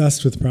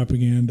obsessed with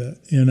propaganda,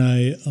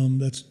 and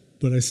that's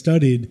what I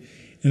studied.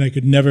 And I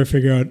could never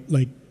figure out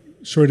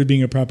short of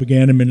being a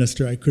propaganda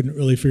minister, I couldn't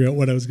really figure out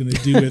what I was going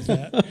to do with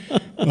that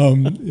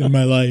in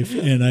my life,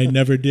 and I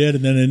never did.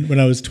 And then when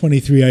I was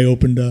 23, I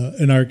opened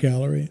an art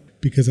gallery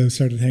because I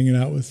started hanging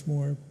out with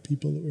more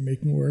people that were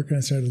making work, and I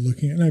started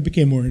looking at it, and I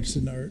became more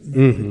interested in art in my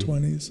early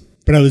 20s.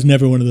 But I was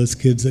never one of those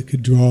kids that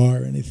could draw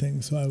or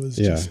anything, so I was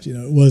just,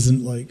 it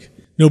wasn't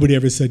nobody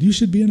ever said, you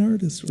should be an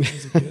artist when I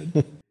was a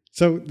kid.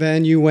 So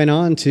then you went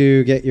on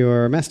to get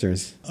your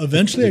master's.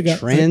 Eventually I got...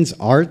 Trans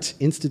Art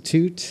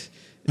Institute.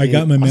 I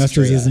got my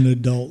master's as an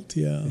adult,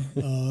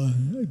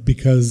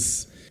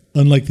 because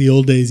unlike the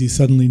old days, you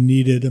suddenly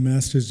needed a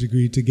master's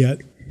degree to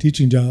get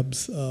teaching jobs.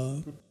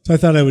 So I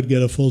thought I would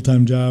get a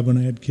full-time job when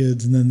I had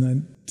kids, and then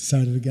I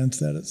decided against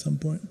that at some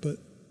point. But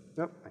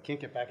nope, I can't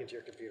get back into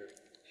your computer.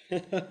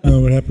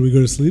 What happened? We go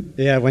to sleep?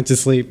 Yeah, I went to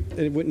sleep.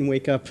 It wouldn't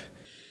wake up.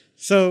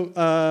 So,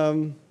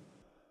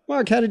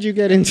 Mark, how did you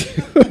get into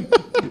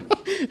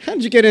how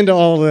did you get into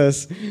all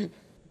this?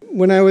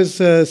 When I was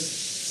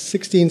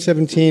 16,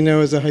 17, I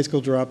was a high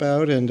school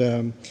dropout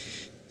and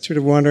sort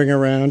of wandering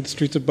around the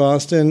streets of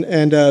Boston.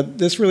 And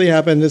this really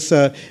happened. This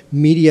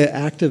media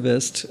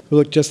activist who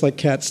looked just like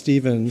Cat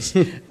Stevens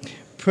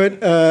put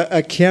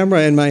a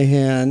camera in my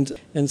hand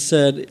and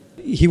said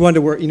he wanted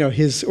to work,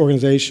 his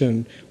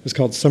organization was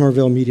called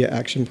Somerville Media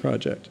Action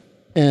Project.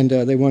 And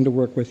they wanted to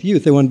work with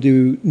youth. They wanted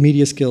to do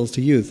media skills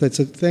to youth. That's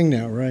a thing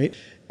now, right?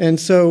 And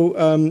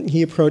so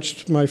he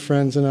approached my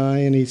friends and I,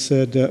 and he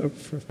said,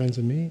 for friends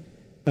and me,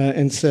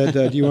 and said,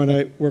 do you want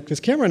to work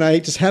this camera? And I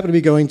just happened to be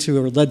going to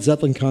a Led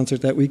Zeppelin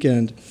concert that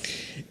weekend.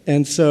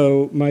 And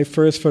so my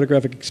first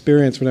photographic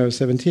experience when I was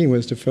 17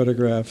 was to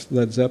photograph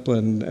Led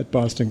Zeppelin at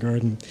Boston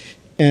Garden.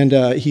 And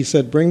he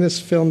said, bring this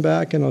film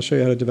back and I'll show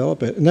you how to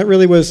develop it. And that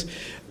really was,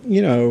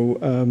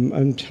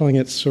 I'm telling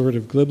it sort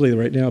of glibly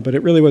right now, but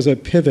it really was a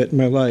pivot in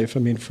my life. I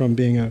mean, from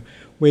being a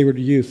wayward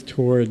youth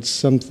towards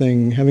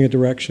something, having a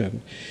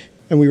direction.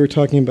 And you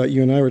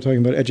and I were talking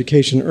about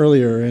education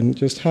earlier and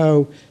just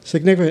how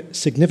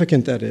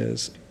significant that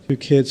is to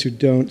kids who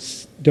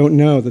don't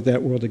know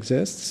that world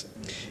exists,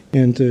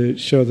 and to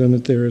show them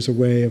that there is a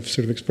way of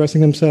sort of expressing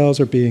themselves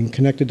or being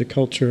connected to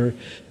culture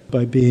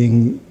by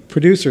being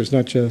producers,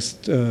 not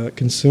just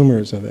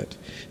consumers of it.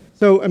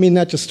 So, I mean,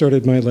 that just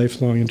started my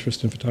lifelong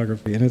interest in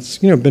photography, and it's,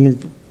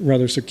 been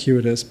rather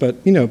circuitous,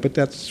 but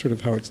that's sort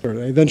of how it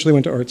started. I eventually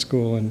went to art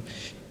school and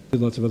did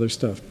lots of other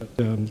stuff, but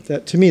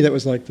that, to me, that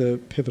was like the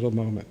pivotal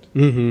moment.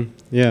 Mm-hmm.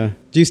 Yeah.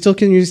 Do you still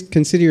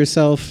consider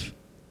yourself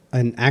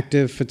an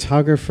active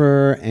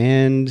photographer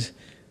and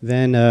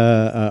then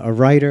a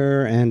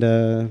writer and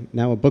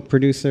now a book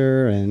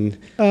producer? And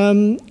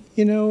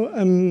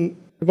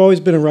I've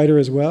always been a writer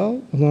as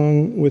well,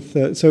 along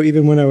with, so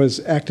even when I was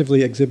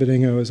actively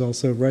exhibiting, I was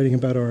also writing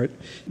about art.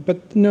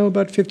 But no,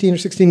 about 15 or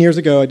 16 years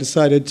ago, I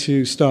decided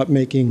to stop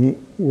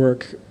making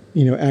work,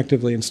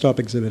 actively and stop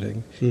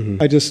exhibiting.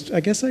 Mm-hmm. I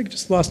guess I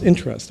just lost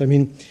interest. I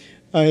mean,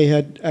 I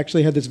had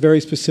actually had this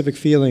very specific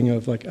feeling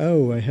of like,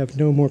 oh, I have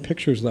no more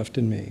pictures left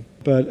in me,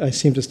 but I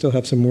seem to still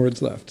have some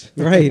words left.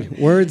 Right,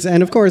 words,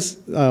 and of course,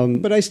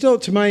 but I still,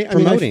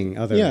 promoting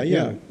other.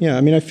 Yeah.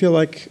 I mean, I feel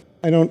like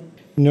I don't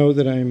know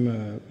that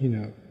I'm,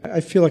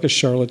 I feel like a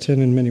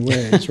charlatan in many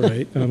ways,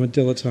 right? I'm a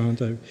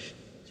dilettante.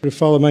 I sort of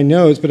follow my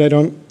nose, but I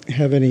don't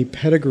have any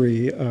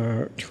pedigree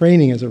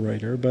training as a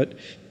writer, but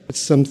it's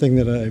something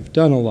that I've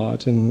done a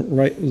lot and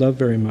love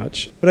very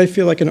much. But I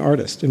feel like an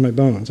artist in my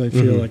bones. I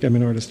feel like I'm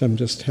an artist. I'm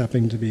just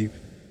happy to be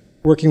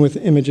working with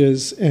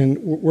images and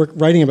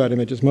writing about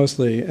images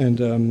mostly,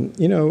 and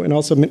and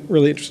also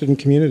really interested in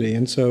community.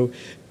 And so,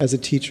 as a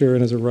teacher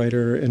and as a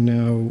writer, and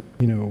now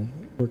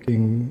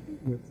working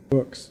with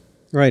books.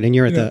 Right, and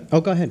you're at the. Oh,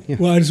 go ahead. Yeah.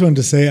 Well, I just wanted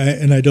to say,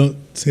 and I don't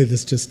say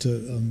this just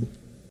to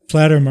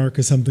flatter Mark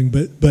or something,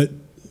 but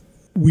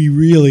we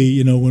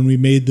really, when we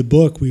made the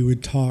book, we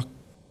would talk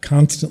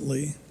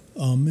constantly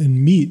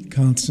and meet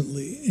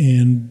constantly,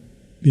 and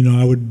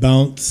I would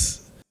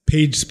bounce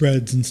page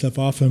spreads and stuff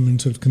off him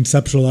and sort of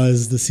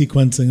conceptualize the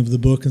sequencing of the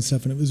book and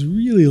stuff, and it was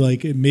really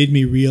it made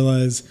me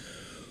realize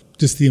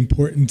just the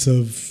importance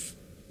of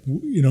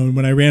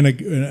when I ran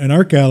an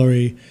art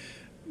gallery,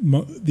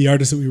 the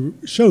artists that we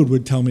showed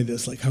would tell me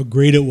this, like how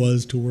great it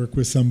was to work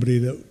with somebody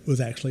that was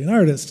actually an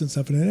artist and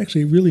stuff, and it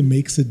actually really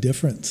makes a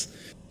difference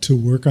to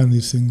work on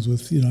these things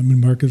with,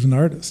 Mark is an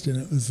artist, and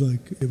it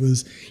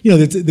was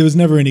there was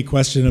never any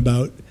question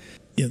about,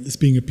 this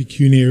being a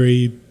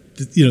pecuniary,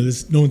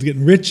 no one's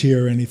getting rich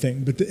here or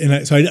anything. But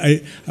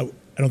I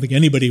don't think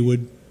anybody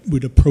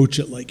would approach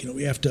it like,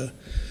 we have to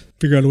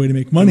figure out a way to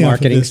make money off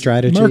of this.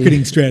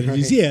 Marketing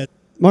strategies, right. Yeah.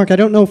 Mark, I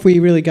don't know if we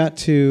really got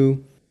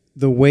to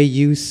the way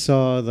you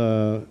saw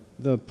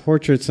the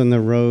portraits and the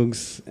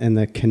rogues and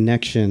the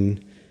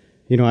connection.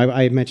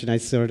 I mentioned I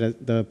sort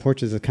of the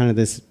portraits are kind of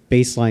this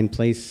baseline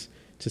place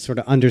to sort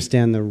of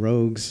understand the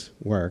rogues'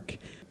 work.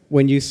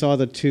 When you saw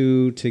the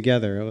two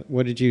together,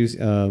 what did you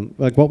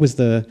what was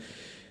the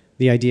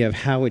idea of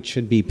how it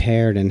should be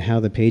paired and how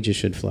the pages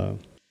should flow?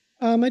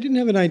 I didn't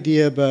have an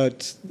idea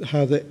about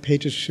how the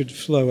pages should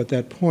flow at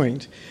that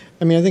point.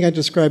 I mean, I think I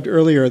described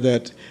earlier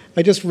that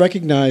I just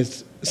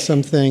recognized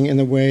something in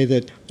the way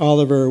that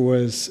Oliver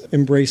was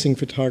embracing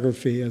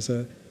photography as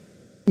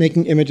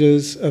making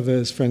images of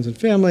his friends and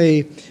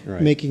family,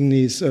 right. Making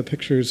these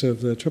pictures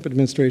of the Trump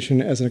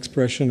administration as an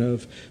expression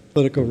of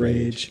political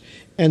rage.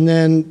 And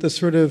then the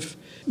sort of,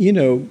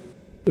 the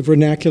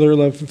vernacular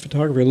love of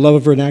photography, love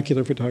of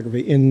vernacular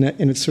photography in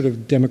its sort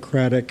of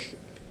democratic,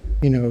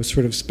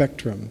 sort of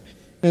spectrum.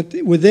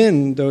 And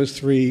within those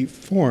three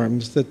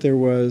forms, that there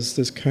was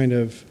this kind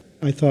of,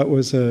 I thought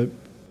was the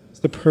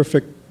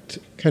perfect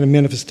kind of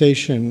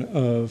manifestation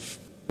of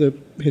the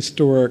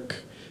historic,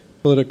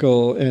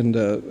 political, and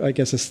I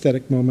guess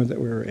aesthetic moment that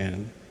we were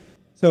in.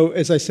 So,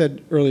 as I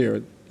said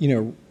earlier,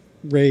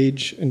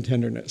 rage and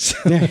tenderness.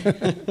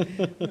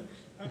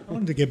 I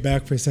wanted to get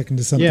back for a second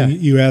to something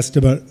you asked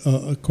about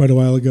quite a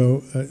while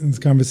ago in this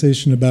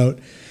conversation about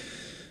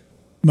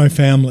my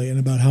family and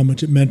about how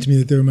much it meant to me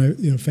that they were my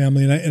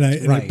family, and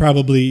I Right.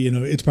 probably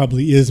it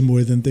probably is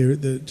more than they're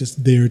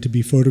just there to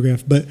be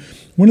photographed. But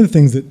one of the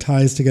things that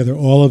ties together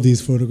all of these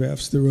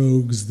photographs, the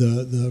Rogues,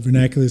 the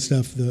vernacular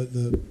stuff,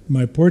 the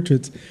my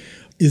portraits,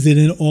 is that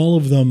in all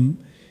of them,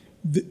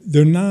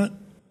 they're not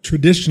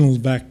traditional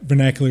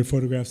vernacular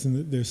photographs,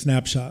 and they're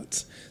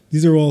snapshots.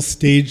 These are all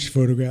staged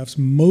photographs.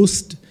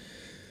 Most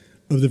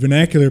of the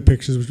vernacular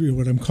pictures, which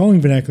what I'm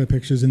calling vernacular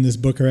pictures in this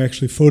book, are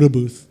actually photo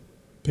booth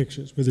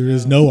pictures where there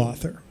is no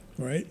author,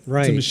 right?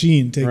 Right. It's a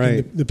machine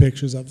taking the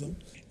pictures of them.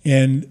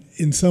 And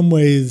in some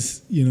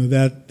ways,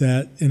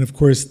 that, and of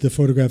course the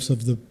photographs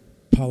of the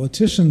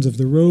politicians, of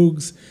the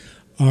Rogues,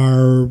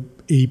 are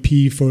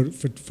AP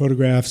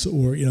photographs,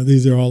 or,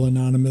 these are all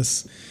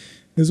anonymous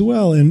as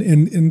well. And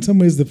in some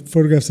ways, the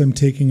photographs I'm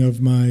taking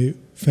of my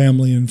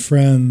family and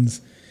friends,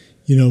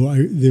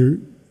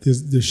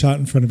 they're shot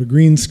in front of a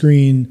green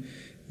screen.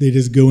 They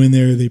just go in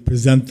there, they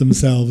present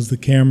themselves. The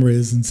camera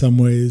is in some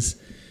ways,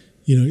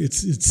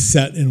 it's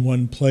set in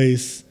one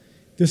place.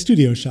 They're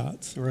studio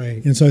shots,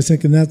 Right. And so I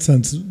think in that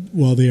sense,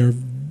 while the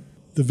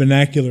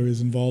vernacular is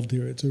involved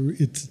here,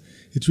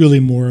 it's really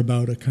more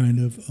about a kind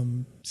of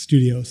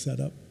studio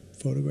setup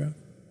photograph.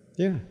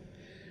 Yeah.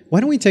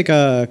 Why don't we take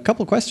a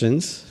couple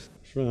questions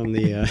from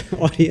the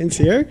audience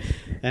here,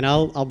 and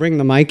I'll bring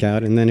the mic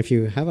out, and then if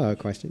you have a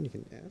question, you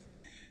can ask.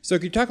 So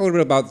could you talk a little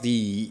bit about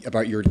the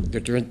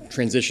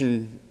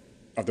transition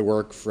of the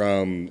work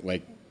from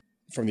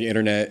the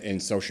internet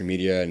and social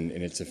media and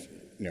its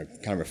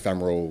kind of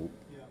ephemeral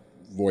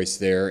voice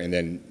there, and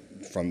then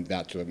from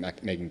that to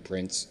making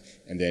prints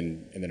and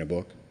then a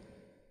book?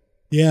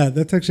 Yeah,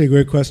 that's actually a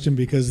great question,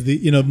 because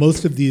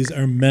most of these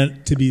are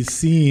meant to be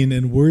seen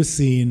and were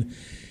seen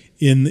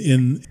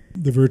in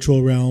the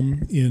virtual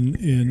realm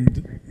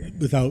in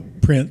without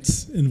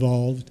prints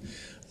involved.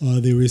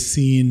 They were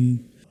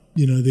seen.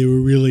 They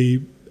were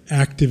really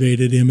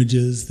activated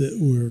images that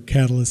were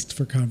catalysts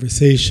for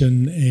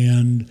conversation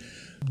and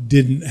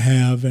didn't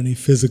have any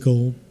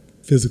physical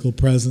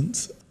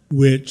presence,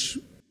 which,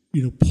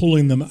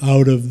 pulling them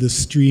out of the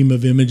stream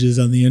of images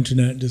on the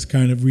internet, just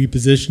kind of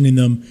repositioning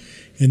them,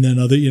 and then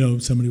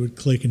somebody would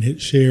click and hit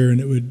share, and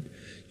it would,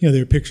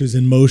 there are pictures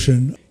in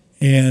motion,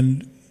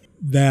 and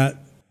that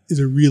is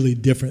a really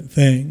different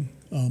thing.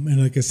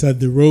 And like I said,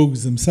 the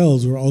Rogues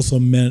themselves were also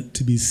meant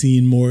to be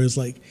seen more as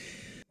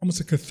almost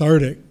a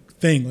cathartic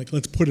thing.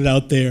 Let's put it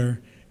out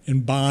there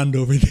and bond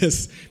over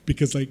this,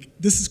 because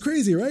this is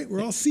crazy, right?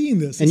 We're all seeing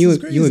this. And this is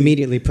crazy. you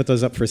immediately put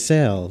those up for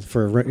sale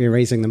for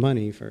raising the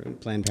money for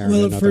Planned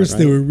Parenthood. Well, at first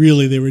they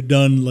were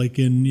done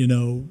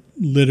in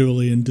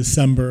literally in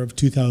December of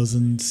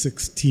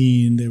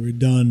 2016. They were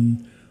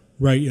done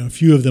right. A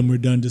few of them were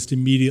done just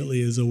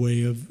immediately as a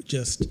way of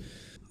just,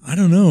 I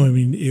don't know. I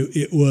mean,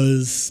 it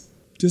was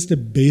just a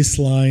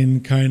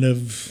baseline kind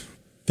of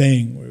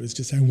thing where it was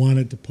just, I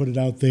wanted to put it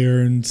out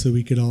there, and so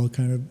we could all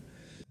kind of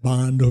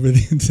bond over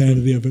the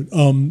insanity of it.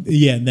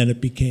 And then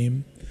it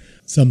became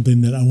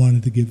something that I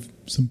wanted to give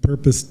some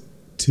purpose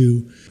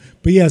to.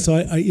 But yeah, so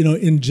I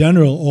in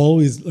general,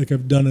 always, I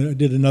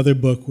did another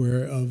book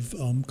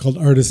called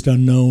Artist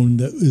Unknown,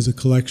 that is a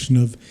collection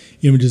of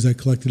images I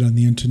collected on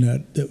the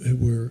internet that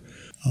were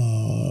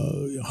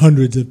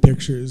hundreds of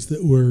pictures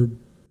that were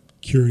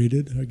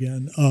curated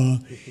again.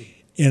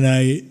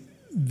 And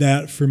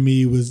that for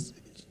me was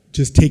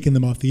just taking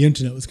them off the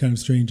internet was kind of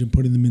strange, and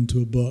putting them into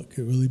a book,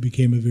 it really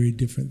became a very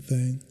different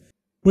thing.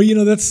 Well,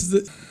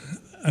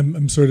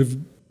 I'm sort of,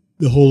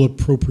 the whole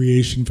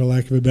appropriation, for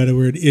lack of a better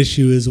word,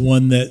 issue is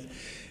one that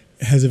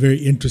has a very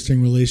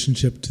interesting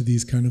relationship to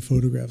these kind of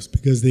photographs,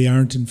 because they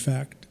aren't, in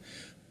fact,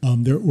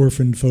 they're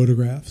orphaned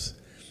photographs.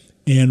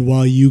 And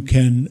while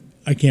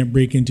I can't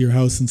break into your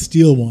house and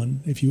steal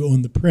one, if you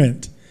own the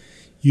print,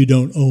 you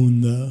don't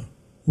own the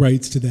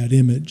rights to that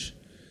image.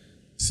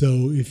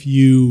 So if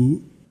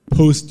you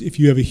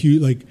have a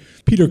huge,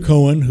 Peter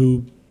Cohen,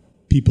 who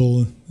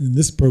people in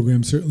this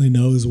program certainly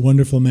know, is a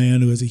wonderful man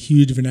who has a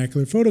huge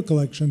vernacular photo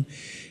collection,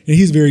 and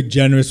he's very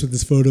generous with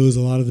his photos.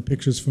 A lot of the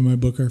pictures from my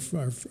book are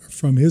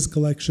from his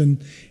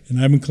collection,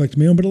 and I've been collecting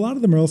my own, but a lot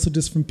of them are also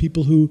just from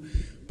people who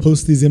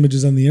post these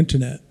images on the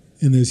internet.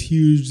 And there's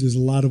a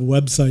lot of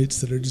websites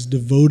that are just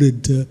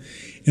devoted to,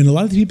 and a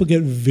lot of the people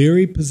get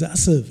very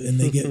possessive, and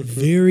they get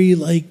very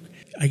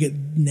I get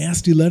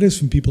nasty letters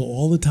from people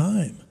all the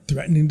time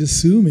threatening to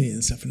sue me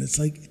and stuff. And it's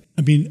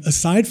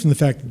aside from the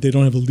fact that they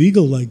don't have a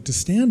legal leg to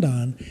stand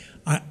on,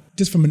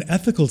 just from an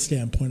ethical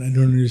standpoint, I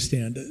don't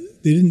understand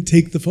it. They didn't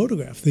take the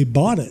photograph. They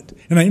bought it.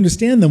 And I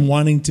understand them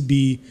wanting to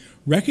be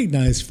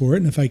recognized for it.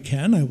 And if I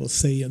can, I will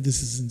say,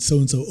 this is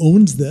so-and-so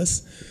owns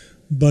this.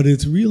 But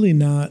it's really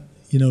not,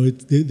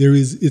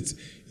 it's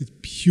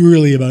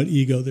purely about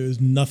ego. There is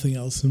nothing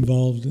else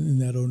involved in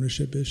that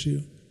ownership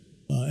issue.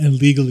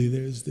 And legally,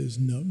 there's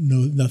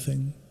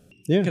nothing.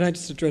 Yeah. Can I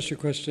just address your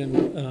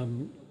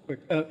question quick?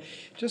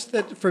 Just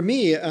that for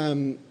me,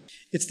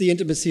 it's the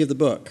intimacy of the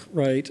book,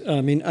 right?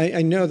 I mean,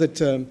 I know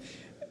that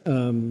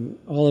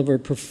Oliver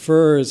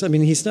prefers. I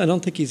mean, I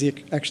don't think he's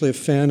actually a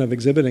fan of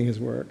exhibiting his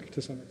work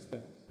to some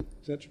extent.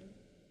 Is that true?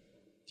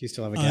 Do you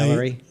still have a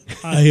gallery?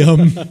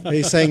 Are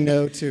you saying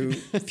no to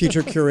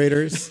future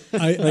curators?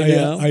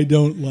 I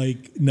don't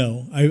like.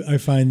 No, I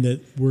find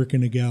that work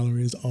in a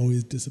gallery is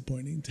always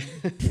disappointing to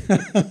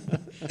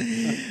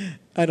me.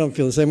 I don't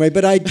feel the same way,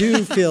 but I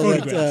do feel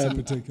Photographs in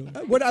particular.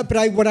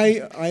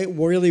 I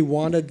really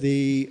wanted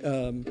the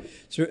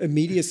sort of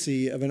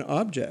immediacy of an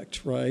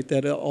object, right?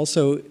 That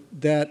also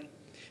that.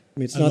 I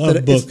mean, it's not love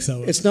that books,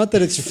 it's not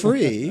that it's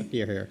free,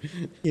 Here.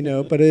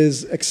 but it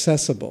is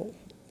accessible,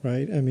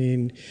 right? I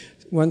mean,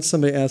 once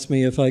somebody asked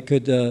me if I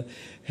could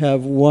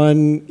have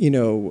one,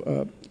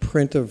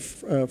 print of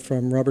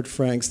from Robert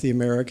Frank's *The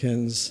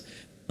Americans*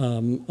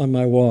 on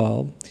my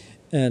wall,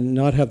 and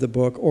not have the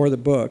book or the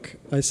book.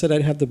 I said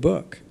I'd have the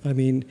book. I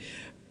mean,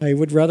 I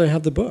would rather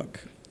have the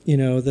book,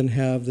 than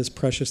have this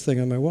precious thing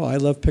on my wall. I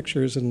love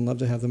pictures and love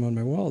to have them on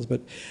my walls,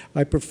 but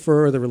I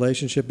prefer the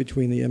relationship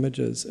between the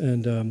images.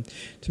 And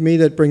to me,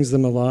 that brings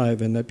them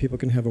alive, and that people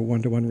can have a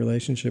one-to-one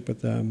relationship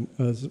with them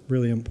is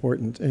really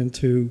important. And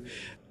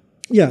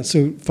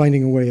so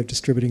finding a way of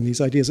distributing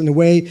these ideas. In a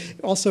way,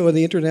 also on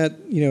the internet,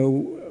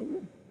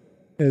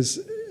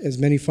 as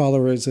many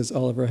followers as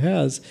Oliver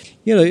has,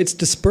 it's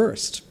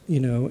dispersed,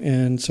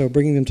 and so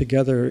bringing them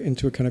together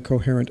into a kind of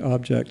coherent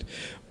object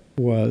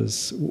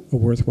was a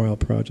worthwhile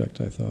project,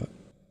 I thought.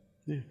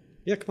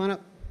 Yeah, come on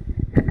up.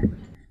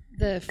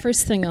 The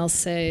first thing I'll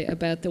say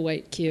about the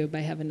white cube, I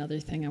have another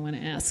thing I want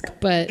to ask,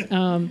 but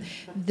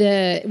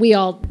we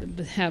all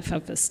have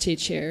us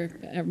teach here,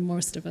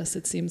 most of us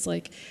it seems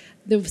like.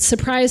 The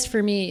surprise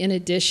for me, in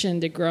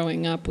addition to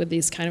growing up with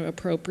these kind of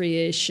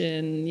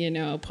appropriation,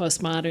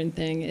 postmodern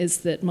thing, is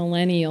that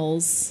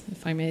millennials,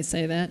 if I may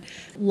say that,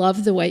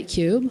 love the white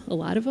cube. A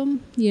lot of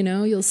them,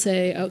 you'll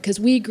say, because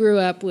we grew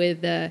up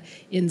with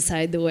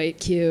inside the white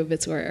cube,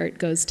 it's where art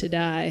goes to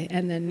die.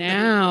 And then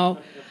now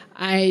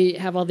I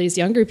have all these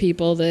younger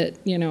people that,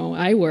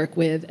 I work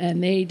with,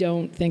 and they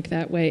don't think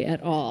that way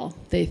at all.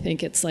 They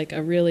think it's like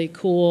a really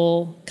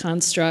cool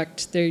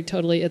construct.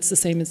 It's the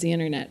same as the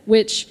internet,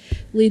 which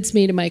leads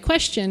me to my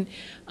question.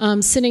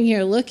 Sitting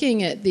here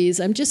looking at these,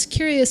 I'm just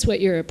curious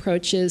what your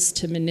approach is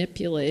to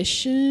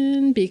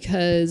manipulation,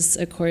 because,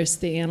 of course,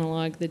 the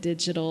analog, the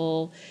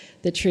digital,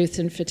 the truth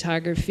in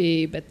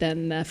photography, but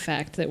then the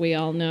fact that we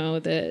all know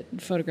that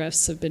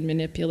photographs have been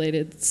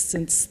manipulated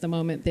since the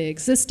moment they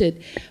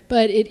existed.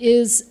 But it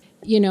is,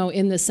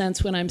 in the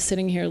sense when I'm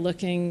sitting here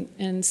looking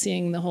and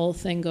seeing the whole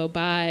thing go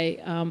by,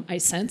 I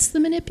sense the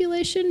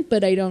manipulation,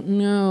 but I don't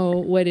know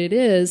what it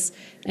is.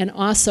 And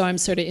also I'm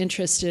sort of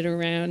interested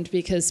around,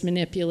 because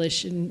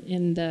manipulation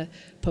in the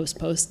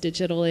post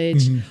digital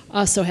age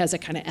also has a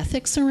kind of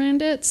ethics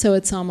around it. So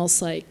it's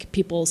almost like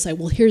people say,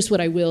 well, here's what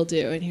I will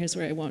do and here's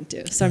what I won't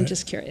do. So I'm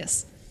just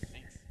curious.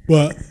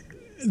 Well,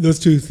 those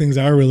two things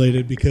are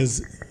related,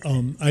 because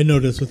I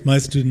notice with my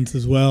students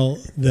as well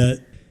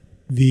that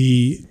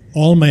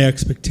all my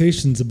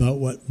expectations about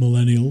what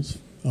millennials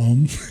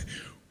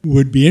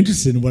would be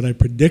interested in, what I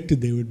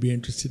predicted they would be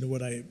interested in,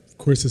 what I, of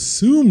course,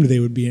 assumed they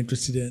would be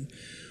interested in,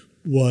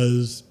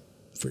 was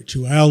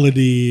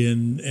virtuality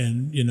and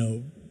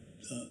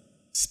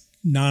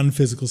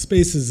non-physical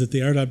spaces, that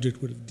the art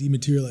object would have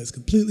dematerialized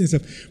completely and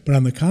stuff. But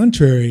on the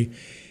contrary,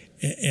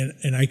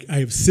 and I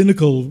have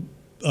cynical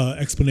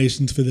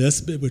explanations for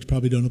this, which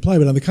probably don't apply,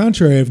 but on the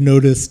contrary, I've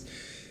noticed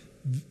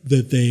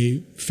that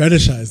they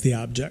fetishize the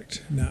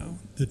object now,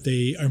 that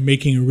they are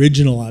making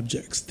original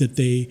objects, that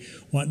they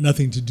want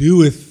nothing to do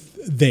with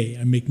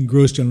I'm making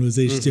gross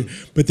generalizations here,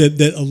 but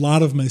that a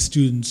lot of my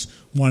students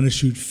want to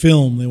shoot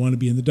film, they want to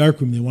be in the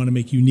darkroom, they want to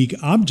make unique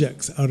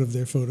objects out of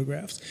their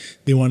photographs,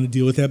 they want to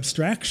deal with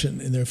abstraction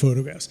in their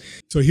photographs.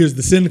 So here's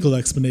the cynical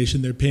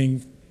explanation: they're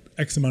paying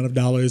X amount of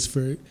dollars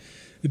for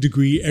a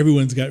degree,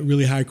 everyone's got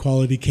really high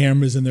quality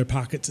cameras in their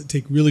pockets that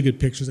take really good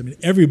pictures. I mean,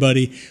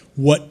 everybody,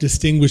 what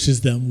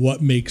distinguishes them,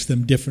 what makes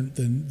them different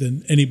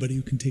than anybody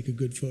who can take a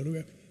good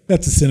photograph?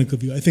 That's a cynical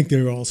view. I think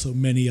there are also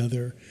many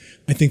other,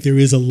 I think there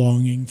is a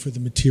longing for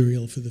the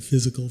material, for the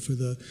physical, for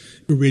the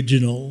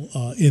original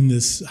in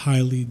this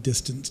highly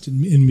distanced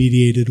and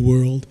mediated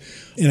world.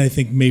 And I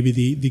think maybe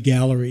the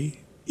gallery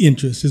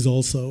interest is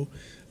also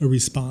a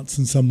response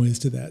in some ways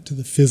to that, to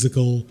the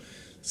physical,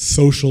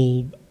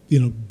 social,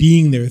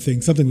 being there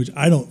thing, something which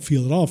I don't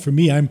feel at all. For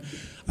me, I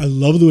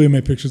love the way my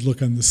pictures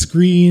look on the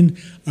screen.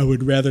 I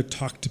would rather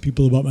talk to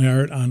people about my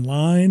art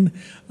online.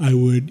 For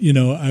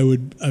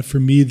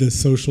me, the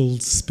social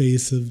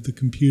space of the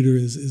computer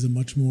is a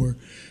much more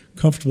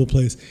comfortable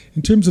place.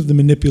 In terms of the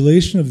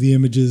manipulation of the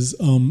images,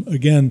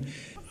 again,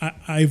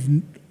 I've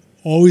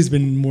always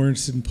been more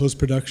interested in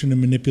post-production and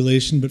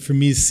manipulation, but for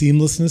me,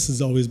 seamlessness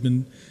has always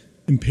been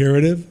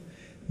imperative.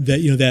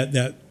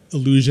 That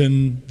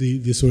illusion,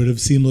 the sort of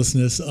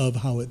seamlessness of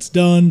how it's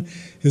done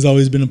has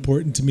always been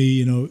important to me.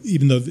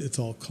 Even though it's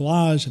all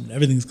collage,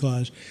 everything's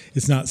collage,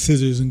 it's not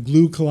scissors and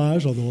glue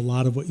collage, although a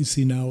lot of what you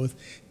see now with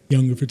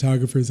younger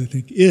photographers, I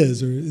think,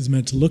 is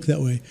meant to look that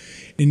way.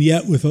 And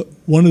yet,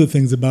 one of the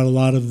things about a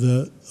lot of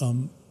the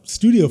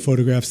studio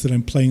photographs that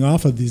I'm playing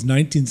off of, these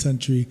 19th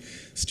century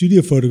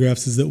studio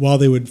photographs, is that while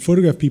they would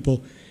photograph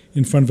people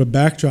in front of a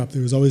backdrop,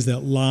 there was always that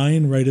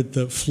line right at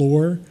the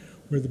floor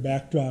where the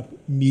backdrop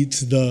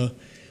meets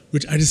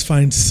which I just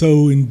find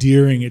so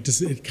endearing. I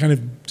just find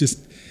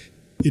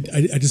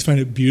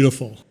it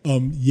beautiful.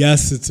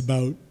 Yes, it's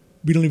about,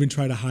 we don't even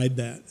try to hide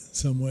that in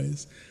some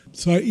ways.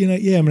 So,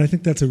 I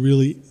think that's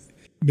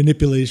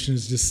manipulation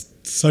is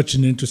just such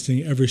an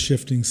interesting,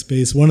 ever-shifting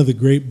space. One of the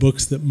great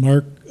books that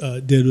Mark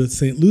did with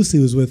St. Lucie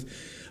was with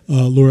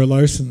Laura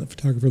Larson, the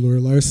photographer Laura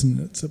Larson.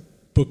 It's a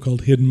book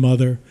called Hidden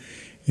Mother,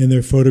 and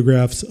they're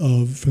photographs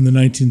from the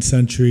 19th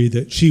century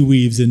that she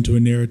weaves into a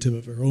narrative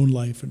of her own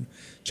life and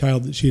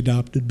child that she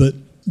adopted. But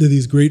they're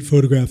these great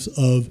photographs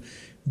of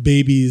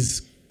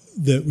babies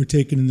that were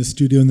taken in the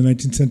studio in the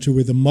 19th century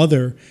where the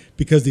mother,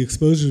 because the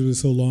exposures were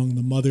so long,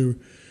 the mother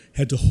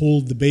had to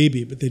hold the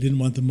baby, but they didn't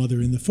want the mother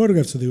in the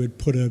photograph, so they would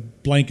put a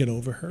blanket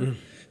over her,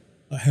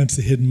 hence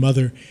the hidden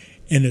mother.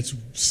 And it's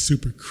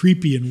super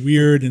creepy and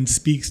weird and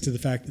speaks to the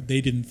fact that they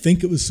didn't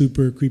think it was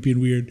super creepy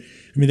and weird.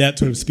 I mean, that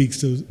sort of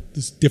speaks to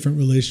this different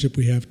relationship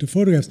we have to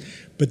photographs.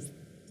 But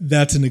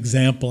that's an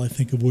example, I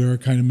think, of where a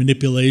kind of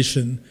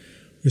manipulation,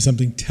 where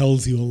something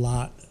tells you a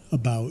lot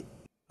about,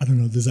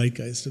 the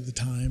zeitgeist of the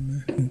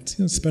time.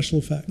 It's, special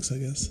effects, I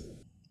guess.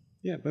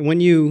 Yeah, but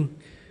when you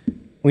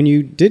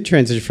did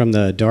transition from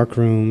the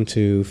darkroom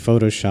to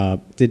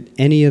Photoshop, did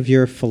any of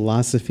your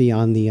philosophy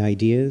on the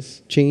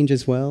ideas change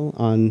as well,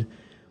 on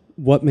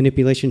what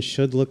manipulation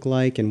should look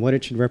like and what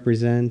it should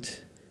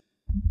represent?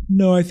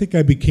 No, I think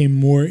I became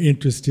more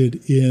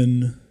interested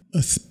in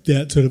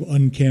that sort of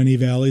uncanny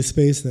valley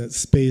space, that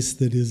space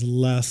that is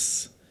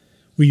less,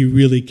 where you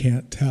really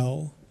can't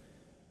tell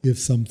if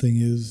something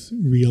is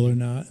real or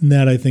not. And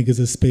that, I think, is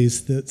a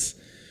space that's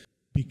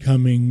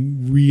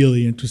becoming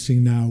really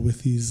interesting now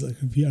with these, I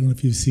don't know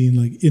if you've seen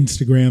like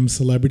Instagram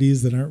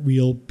celebrities that aren't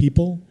real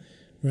people,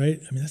 right?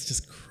 I mean, that's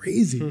just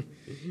crazy.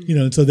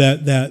 And so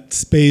that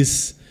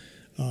space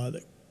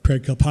that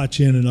Craig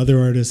Kalpatchian and other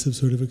artists have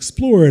sort of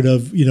explored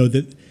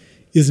that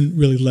isn't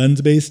really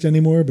lens-based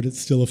anymore, but it's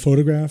still a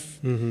photograph.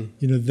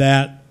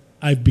 That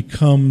I've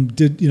become,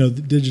 the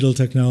digital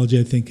technology,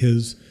 I think,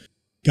 has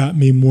got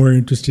me more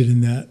interested in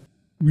that,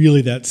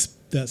 really that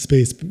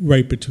space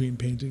right between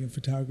painting and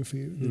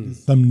photography.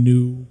 Some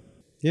new...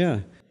 Yeah.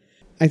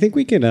 I think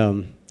we could...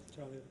 Oh,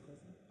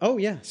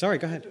 yeah. Sorry,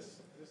 go ahead.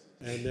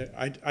 And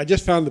I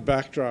just found the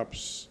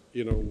backdrops,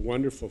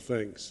 wonderful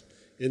things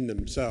in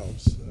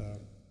themselves.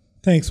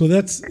 Thanks. Well,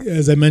 that's,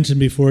 as I mentioned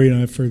before,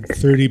 for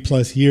 30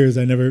 plus years,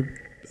 I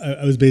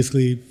was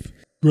basically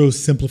gross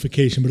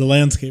simplification, but a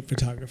landscape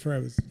photographer. I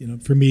was,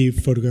 for me,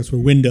 photographs were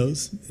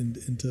windows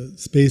into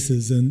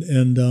spaces.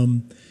 And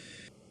a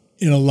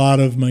lot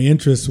of my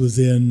interest was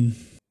in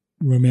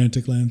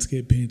romantic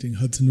landscape painting,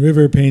 Hudson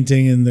River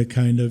painting, and the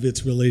kind of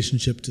its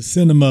relationship to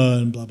cinema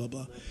and blah, blah,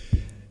 blah.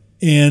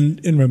 And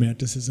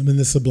romanticism and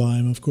the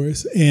sublime, of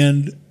course.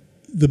 And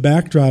the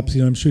backdrops,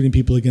 I'm shooting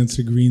people against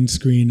a green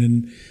screen,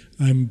 and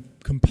I'm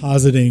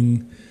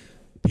compositing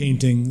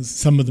paintings.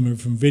 Some of them are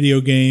from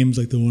video games,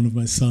 like the one of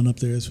my son up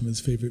there is from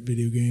his favorite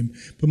video game.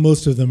 But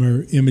most of them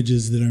are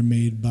images that are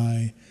made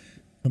by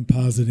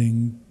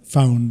compositing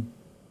found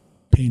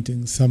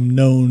paintings, some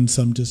known,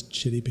 some just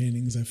shitty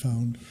paintings I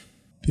found.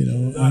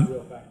 Not real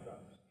backdrops.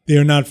 They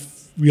are not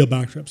real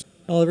backdrops.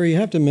 Oliver, you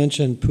have to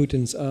mention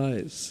Putin's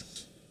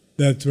eyes.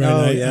 That's right.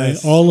 Oh,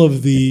 yes. All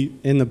of the...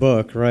 In the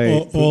book,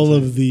 right. All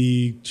of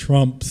the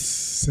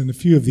Trumps and a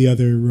few of the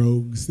other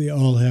rogues, they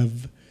all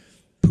have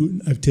Putin.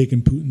 I've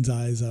taken Putin's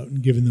eyes out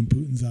and given them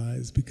Putin's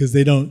eyes because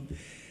they don't...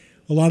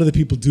 A lot of the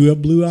people do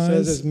have blue eyes. So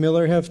does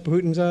Miller have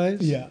Putin's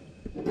eyes? Yeah.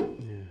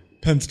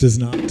 Pence does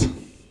not.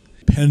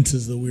 Pence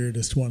is the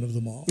weirdest one of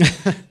them all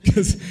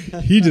because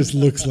he just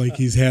looks like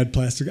he's had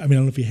plastic. I mean, I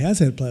don't know if he has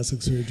had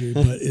plastic surgery,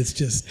 but it's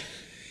just.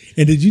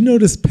 And did you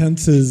notice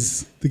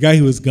Pence's, the guy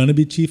who was going to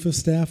be chief of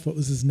staff? What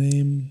was his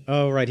name?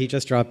 Oh, right. He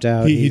just dropped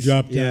out. He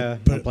dropped out.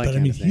 But I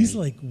mean, he's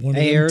like one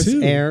of them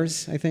too.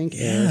 Ayers, I think.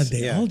 Yeah,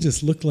 they all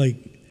just look like.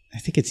 I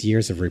think it's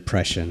years of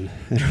repression.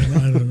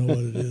 I don't know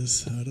what it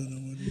is.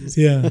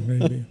 Yeah,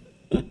 maybe.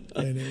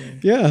 Anyway.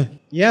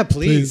 Yeah.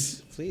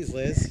 Please,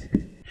 Liz.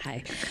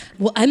 Hi.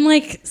 Well, I'm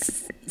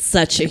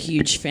such a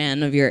huge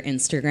fan of your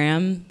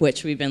Instagram,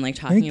 which we've been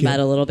talking about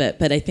a little bit.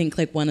 But I think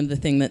one of the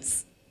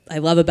things I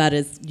love about it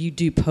is you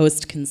do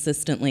post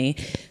consistently.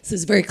 So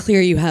it's very clear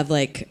you have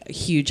a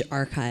huge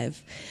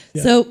archive.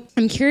 Yeah. So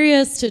I'm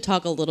curious to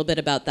talk a little bit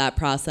about that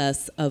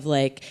process of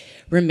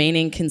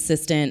remaining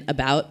consistent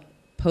about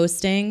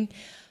posting.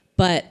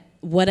 But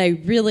what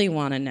I really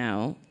want to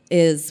know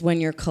is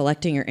when you're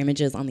collecting your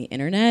images on the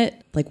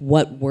internet,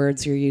 what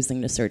words you're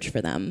using to search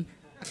for them.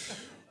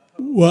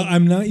 Well,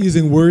 I'm not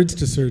using words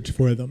to search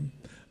for them.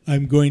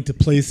 I'm going to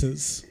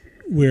places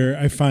where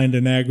I find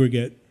an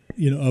aggregate,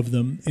 of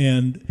them.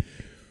 And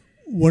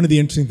one of the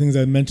interesting things,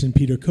 I mentioned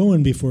Peter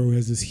Cohen before, who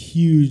has this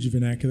huge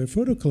vernacular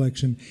photo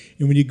collection.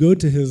 And when you go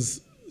to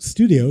his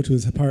studio, to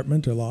his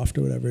apartment or loft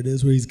or whatever it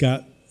is, where he's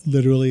got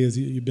literally, as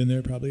you've been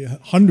there, probably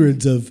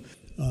hundreds of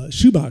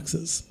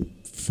shoeboxes,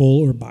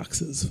 full or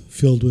boxes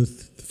filled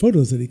with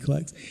photos that he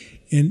collects.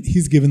 And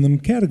he's given them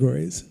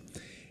categories.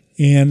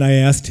 And I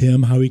asked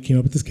him how he came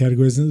up with his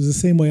categories, and it was the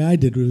same way I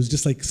did. It was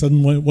just like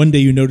suddenly one day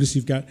you notice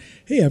I've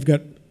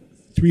got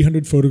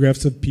 300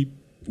 photographs of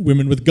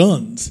women with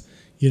guns,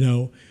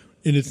 and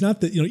it's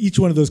not that each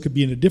one of those could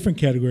be in a different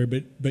category,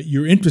 but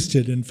you're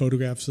interested in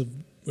photographs of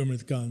women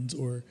with guns,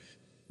 or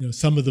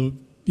some of the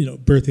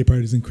birthday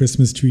parties and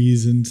Christmas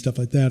trees and stuff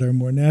like that are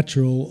more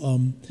natural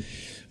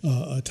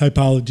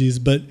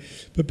typologies.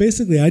 But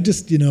basically, I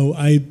just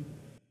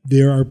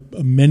there are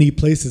many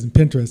places, and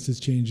Pinterest has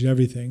changed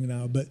everything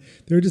now, but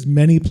there are just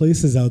many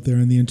places out there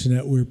on the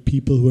internet where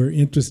people who are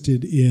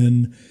interested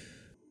in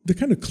the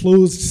kind of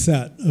closed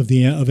set of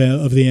the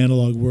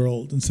analog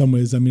world. In some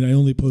ways, I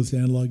only post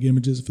analog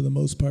images for the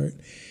most part,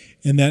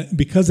 and that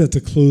because that's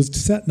a closed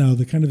set now,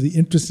 the kind of the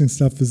interesting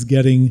stuff is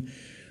getting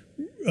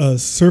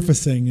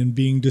surfacing and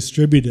being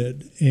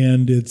distributed,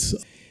 and it's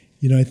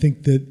I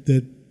think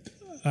that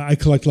I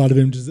collect a lot of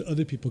images that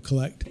other people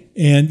collect,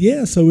 and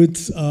so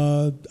it's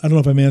I don't know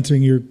if I'm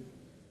answering your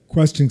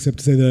question except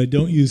to say that I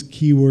don't use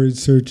keyword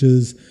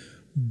searches,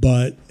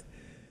 but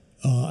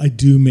I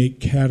do make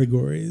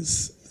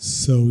categories.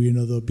 So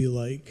there'll be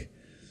like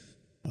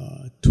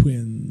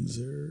twins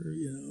or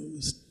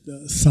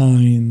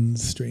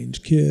signs,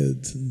 strange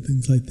kids, and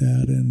things like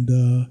that,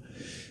 and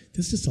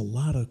there's just a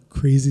lot of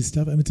crazy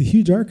stuff. It's a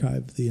huge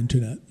archive, the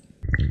internet.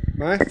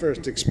 My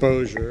first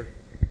exposure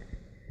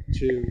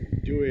to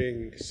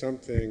doing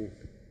something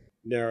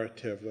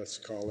narrative, let's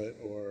call it,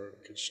 or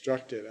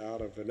constructed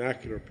out of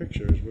vernacular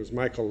pictures was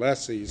Michael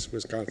Lessie's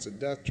Wisconsin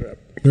Death Trip.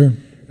 Sure.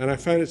 And I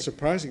find it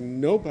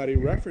surprising nobody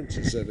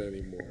references it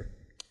anymore.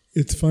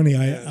 It's funny,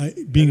 I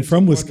being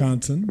from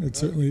Wisconsin, it's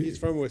certainly... He's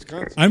from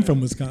Wisconsin. I'm from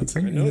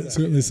Wisconsin, and it's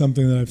certainly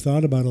something that I've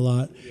thought about a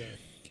lot.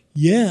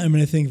 Yeah,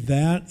 I think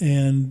that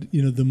and,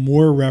 the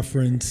more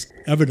referenced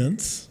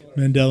evidence,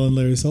 Mandel and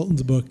Larry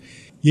Sultan's book,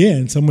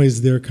 in some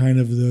ways they're kind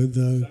of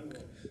the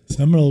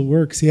seminal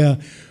works,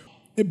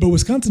 But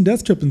Wisconsin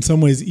Death Trip in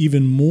some ways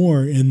even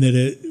more in that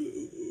it,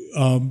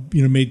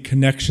 made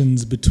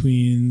connections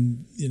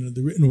between,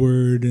 the written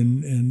word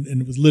and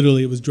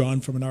it was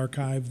drawn from an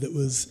archive that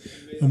was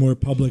a more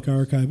public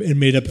archive and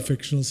made up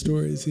fictional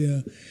stories,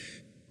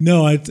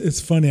 No, it's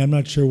funny. I'm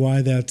not sure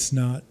why that's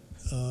not.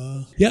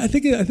 I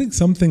think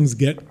some things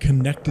get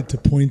connected to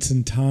points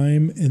in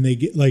time, and they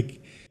get like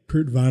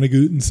Kurt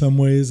Vonnegut in some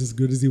ways, as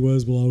good as he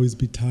was, will always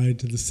be tied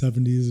to the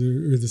 70s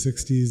or the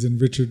 60s,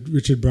 and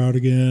Richard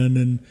Brautigan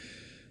and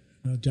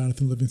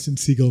Jonathan Livingston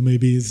Seagull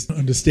maybe is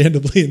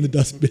understandably in the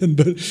dustbin,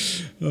 but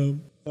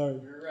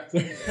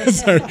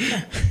sorry.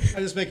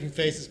 I'm just making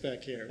faces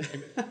back here.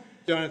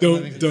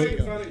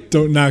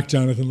 Don't knock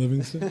Jonathan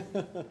Livingston.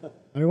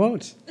 I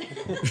won't.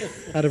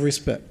 Out of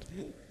respect.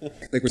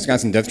 Like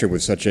Wisconsin Death Trip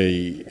was such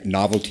a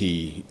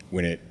novelty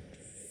when it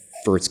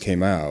first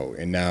came out,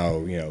 and now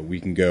we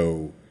can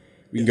go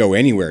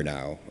anywhere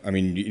now.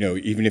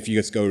 Even if you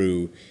just go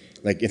to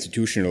like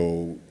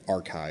institutional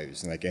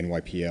archives like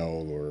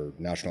NYPL or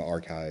National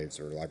Archives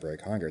or Library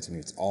of Congress,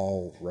 it's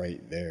all right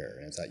there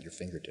and it's at your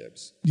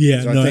fingertips.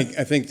 Yeah, so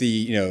I think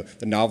the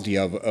novelty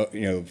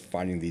of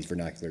finding these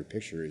vernacular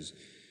pictures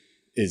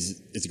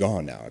is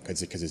gone now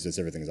because it's just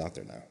everything is out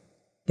there now.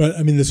 But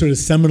the sort of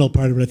seminal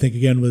part of it, I think,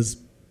 again, was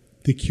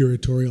the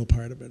curatorial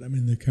part of it.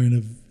 The kind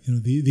of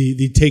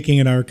the taking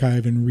an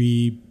archive and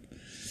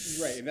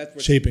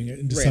shaping it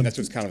into and that's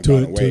what's kind of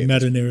gone away to a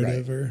meta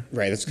narrative,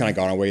 right. That's kind of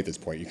gone away at this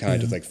point. You kind of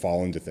just like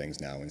fall into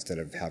things now instead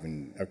of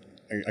having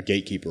a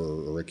gatekeeper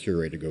or a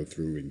curator go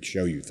through and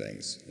show you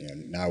things.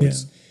 Now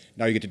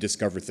you get to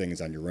discover things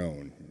on your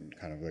own.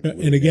 Kind of like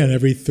and again,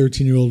 every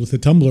 13-year-old with a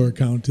Tumblr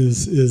account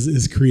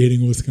is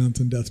creating a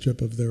Wisconsin Death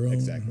Trip of their own.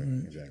 Exactly.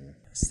 Right? Exactly.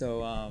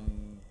 So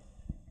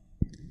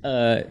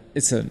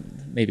it's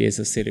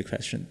a silly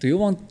question. Do you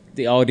want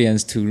the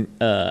audience to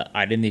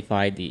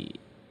identify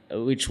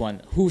which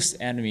one, who's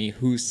enemy,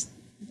 who's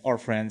our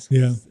friends,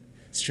 who's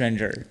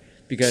stranger?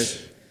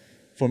 Because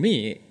for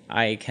me,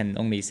 I can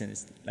only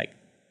sense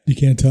you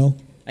can't tell.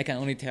 I can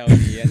only tell.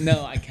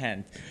 No, I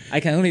can't. I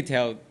can only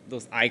tell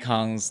those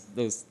icons,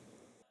 the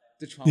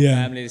Trump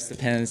families, the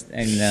Pence,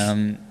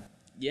 and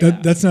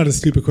That's not a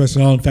stupid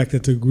question at all. In fact,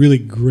 that's a really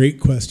great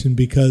question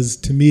because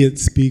to me it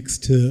speaks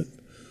to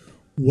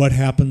what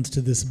happens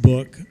to this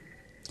book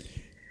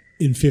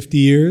in 50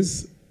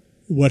 years.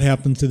 What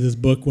happens to this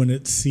book when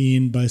it's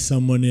seen by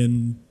someone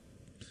in,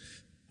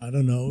 I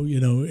don't know,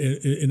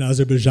 in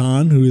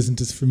Azerbaijan who isn't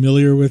as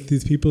familiar with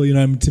these people?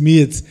 To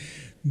me,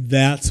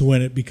 that's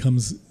when it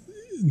becomes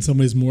in some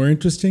ways more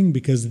interesting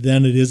because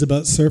then it is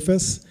about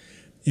surface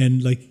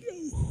and like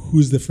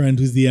who's the friend,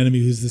 who's the enemy,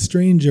 who's the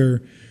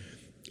stranger.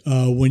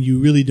 When you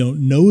really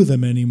don't know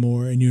them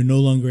anymore and you no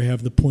longer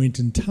have the point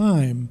in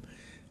time,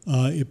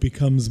 it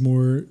becomes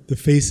more, the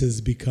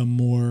faces become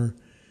more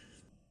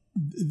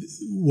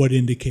what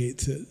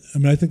indicates it.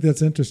 I think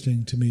that's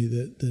interesting to me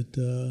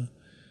that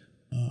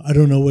I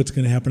don't know what's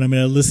going to happen.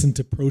 I listen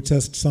to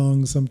protest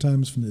songs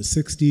sometimes from the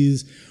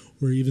 60s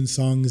or even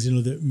songs,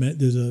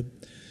 that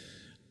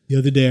the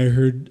other day I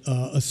heard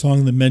a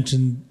song that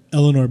mentioned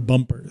Eleanor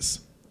Bumpers.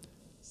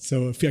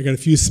 So I got a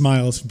few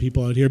smiles from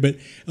people out here. But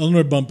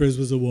Eleanor Bumpurs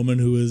was a woman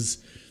who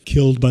was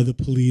killed by the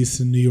police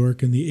in New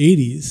York in the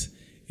 80s.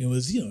 It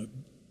was,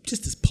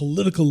 just this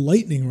political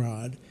lightning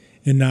rod,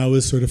 and now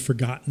is sort of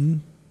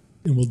forgotten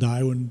and will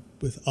die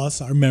with us,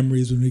 our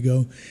memories when we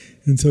go.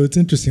 And so it's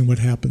interesting what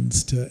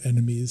happens to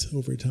enemies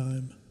over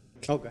time.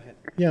 Oh, go ahead.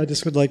 Yeah, I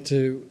just would like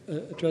to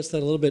address that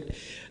a little bit.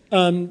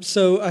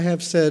 So I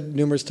have said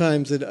numerous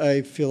times that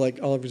I feel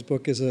like Oliver's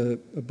book is a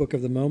book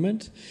of the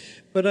moment,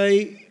 but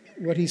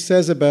what he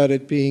says about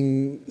it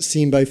being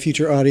seen by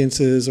future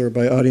audiences or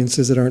by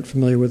audiences that aren't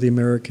familiar with the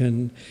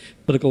American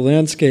political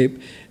landscape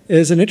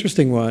is an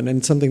interesting one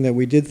and something that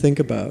we did think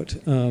about,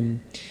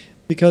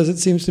 because it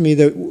seems to me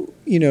that,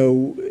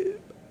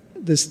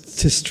 this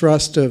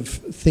distrust of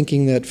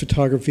thinking that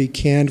photography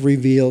can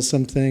reveal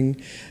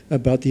something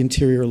about the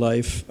interior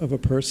life of a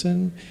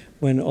person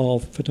when all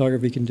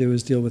photography can do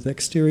is deal with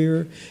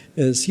exterior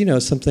is,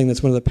 something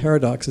that's one of the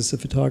paradoxes of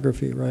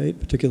photography, right?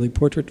 Particularly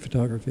portrait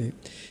photography.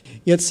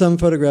 Yet some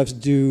photographs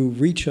do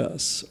reach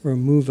us or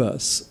move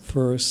us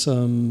for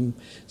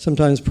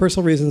sometimes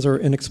personal reasons or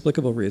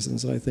inexplicable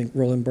reasons. And I think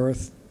Roland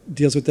Barthes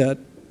deals with that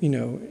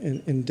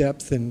in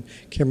depth in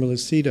Camera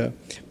Lucida.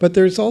 But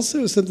there's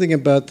also something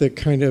about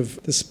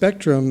the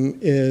spectrum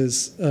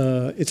is,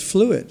 it's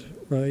fluid,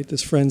 right?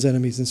 There's friends,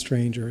 enemies, and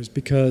strangers,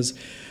 because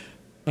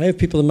I have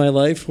people in my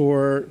life who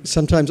are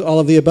sometimes all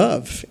of the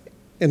above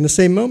in the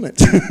same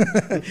moment.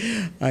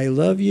 I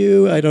love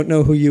you, I don't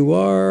know who you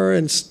are,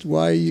 and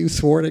why are you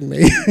thwarting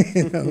me?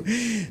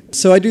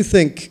 So I do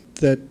think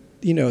that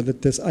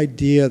that this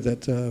idea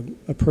that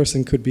a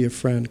person could be a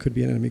friend, could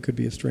be an enemy, could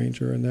be a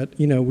stranger, and that,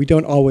 we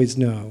don't always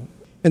know.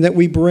 And that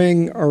we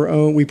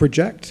we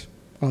project,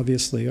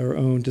 obviously, our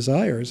own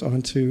desires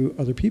onto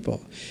other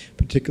people.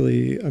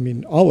 Particularly,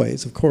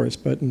 always, of course,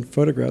 but in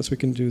photographs we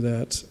can do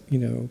that,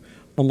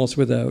 almost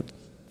without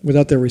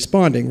their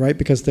responding, right?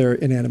 Because they're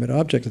inanimate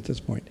objects at this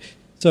point.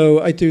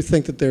 So I do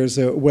think that there's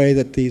a way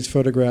that these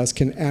photographs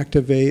can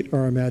activate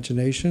our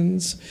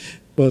imaginations,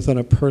 both on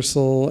a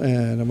personal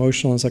and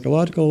emotional and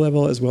psychological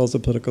level, as well as a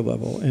political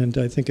level. And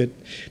I think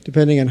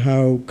depending on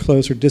how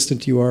close or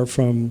distant you are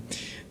from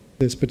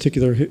this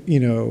particular,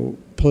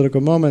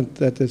 political moment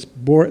that this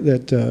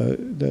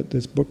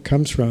book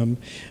comes from,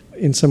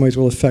 in some ways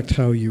will affect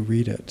how you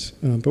read it.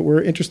 But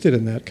we're interested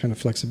in that kind of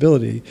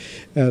flexibility,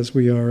 as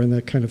we are in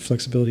that kind of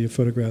flexibility of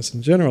photographs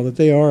in general,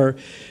 that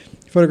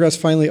photographs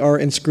finally are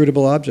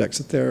inscrutable objects,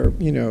 that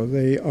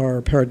they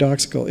are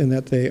paradoxical in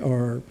that they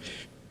are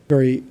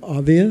very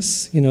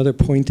obvious, they're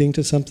pointing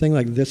to something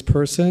like this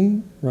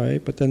person,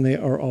 right? But then they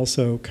are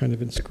also kind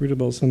of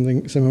inscrutable,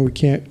 somehow we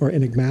can't, or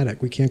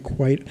enigmatic. We can't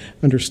quite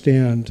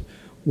understand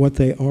what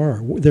they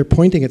are. They're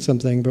pointing at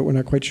something, but we're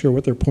not quite sure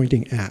what they're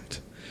pointing at,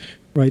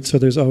 right? So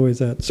there's always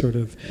that sort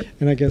of,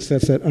 and I guess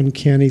that's that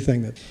uncanny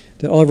thing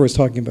that Oliver was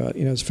talking about,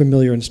 it's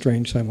familiar and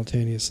strange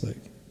simultaneously.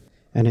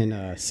 And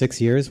in 6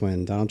 years,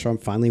 when Donald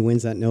Trump finally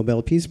wins that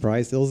Nobel Peace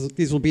Prize,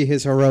 these will be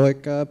his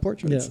heroic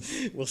portraits.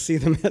 Yes. We'll see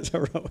them as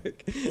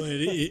heroic. Well,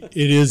 it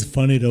is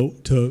funny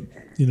to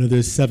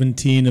there's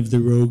 17 of the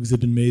rogues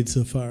have been made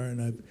so far,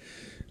 and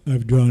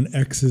I've drawn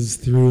X's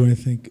through, I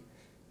think,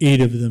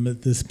 8 of them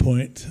at this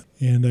point.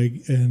 And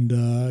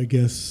I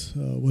guess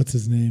what's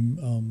his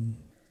name,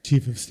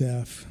 Chief of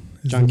Staff,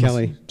 John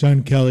Kelly.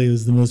 John Kelly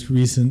is the most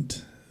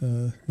recent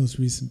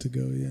to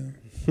go.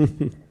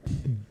 Yeah.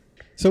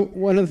 So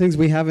one of the things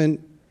we haven't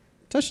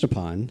touched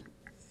upon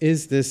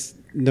is this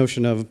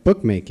notion of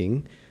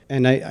bookmaking.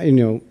 And I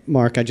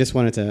Mark, I just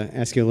wanted to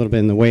ask you a little bit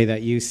in the way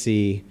that you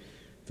see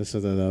the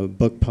sort of the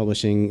book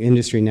publishing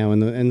industry now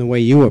and the way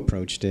you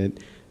approached it.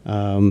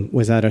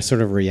 Was that a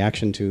sort of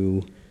reaction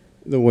to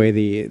the way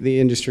the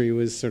industry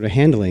was sort of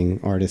handling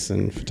artists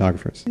and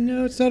photographers?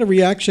 No, it's not a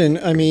reaction.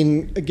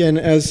 Again,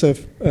 as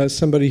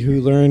somebody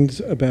who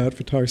learned about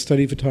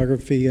studied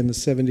photography in the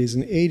 70s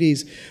and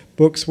 80s,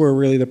 books were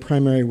really the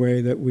primary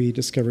way that we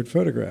discovered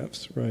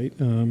photographs, right?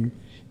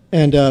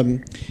 And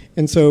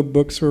so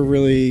books were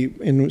really,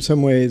 in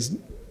some ways,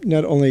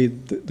 not only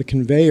the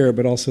conveyor,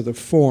 but also the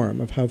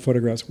form of how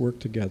photographs work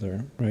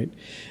together, right?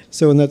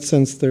 So in that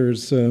sense,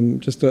 there's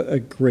just a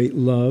great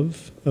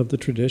love of the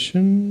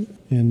tradition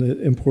and the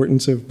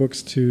importance of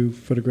books to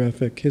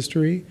photographic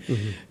history.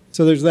 Mm-hmm.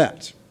 So there's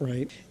that,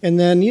 right? And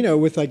then,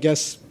 with, I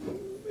guess,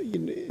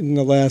 in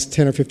the last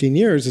 10 or 15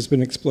 years, there's been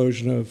an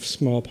explosion of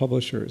small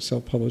publishers,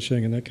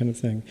 self-publishing and that kind of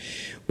thing,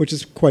 which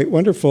is quite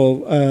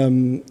wonderful.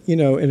 And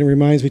it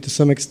reminds me to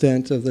some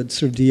extent of the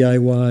sort of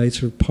DIY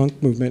sort of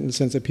punk movement in the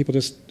sense that people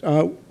just,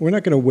 we're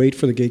not going to wait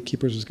for the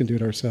gatekeepers, we're just going to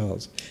do it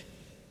ourselves.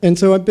 And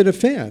so I've been a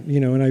fan,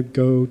 and I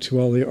go to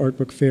all the art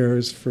book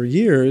fairs for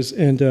years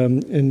and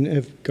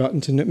have gotten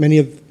to know many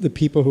of the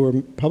people who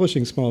are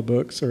publishing small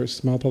books or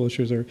small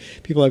publishers are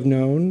people I've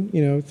known,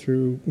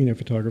 through,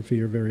 photography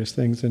or various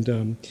things.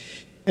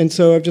 And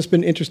so I've just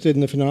been interested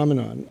in the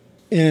phenomenon.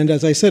 And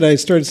as I said, I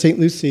started St.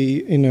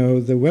 Lucie,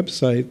 the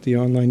website, the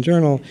online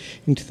journal,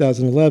 in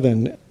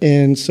 2011.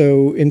 And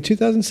so in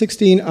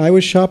 2016, I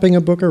was shopping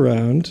a book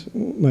around,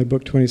 my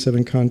book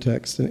 27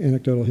 Contexts, an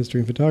Anecdotal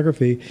History and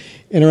Photography.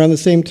 And around the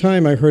same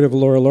time, I heard of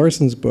Laura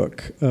Larson's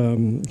book,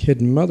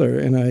 Hidden Mother.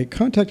 And I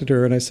contacted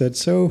her and I said,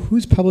 so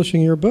who's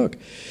publishing your book?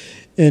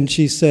 And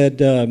she said,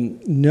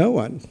 no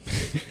one.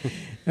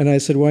 And I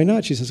said, why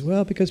not? She says,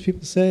 well, because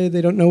people say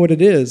they don't know what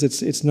it is.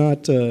 It's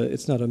not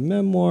a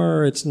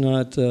memoir. It's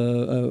not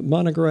a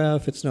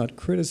monograph. It's not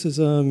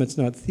criticism. It's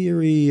not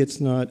theory. It's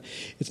none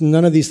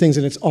of these things,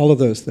 and it's all of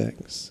those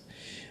things.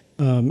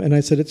 And I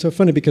said, it's so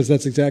funny because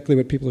that's exactly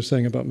what people are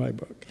saying about my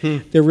book.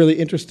 They're really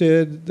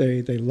interested.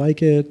 They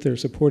like it. They're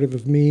supportive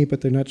of me,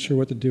 but they're not sure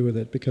what to do with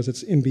it because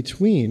it's in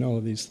between all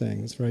of these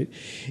things, right?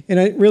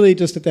 And I really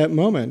just at that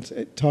moment,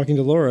 talking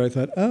to Laura, I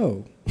thought,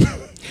 oh.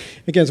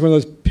 Again, it's one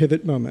of those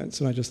pivot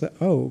moments, and I just thought,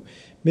 oh,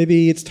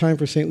 maybe it's time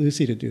for St.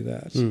 Lucie to do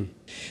that.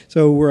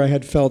 So where I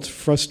had felt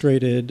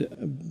frustrated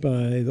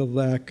by the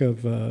lack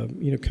of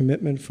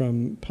commitment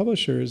from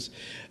publishers,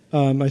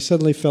 I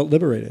suddenly felt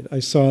liberated.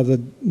 I saw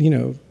the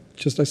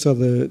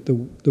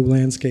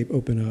landscape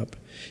open up,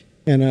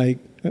 and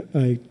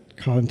I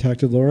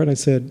contacted Laura and I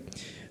said,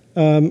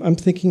 I'm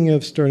thinking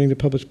of starting to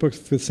publish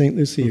books with St.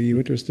 Lucie. Are you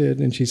interested?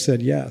 And she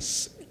said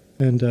yes.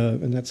 And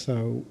that's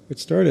how it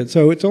started.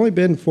 So it's only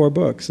been 4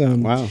 books.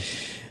 Wow!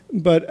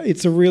 But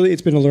it's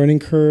been a learning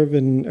curve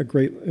and a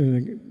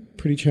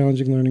pretty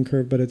challenging learning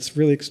curve. But it's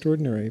really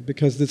extraordinary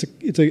because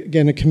it's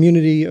again a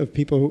community of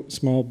people,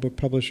 small book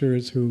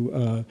publishers who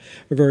are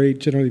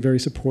generally very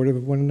supportive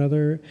of one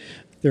another.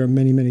 There are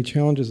many, many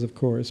challenges, of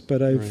course,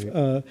 but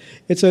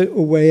it's a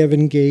way of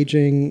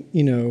engaging,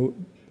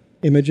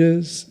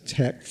 images,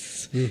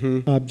 texts,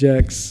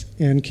 objects,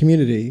 and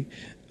community.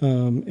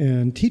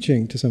 And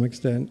teaching to some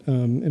extent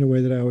in a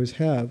way that I always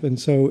have. And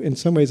so in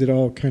some ways it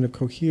all kind of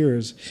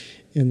coheres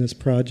in this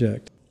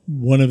project.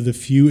 One of the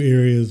few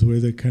areas where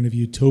the kind of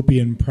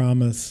utopian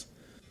promise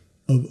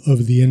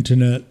of the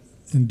internet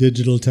and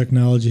digital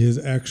technology has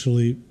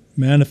actually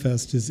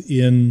manifest is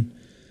in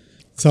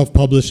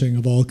self-publishing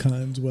of all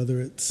kinds, whether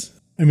it's,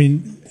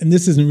 and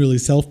this isn't really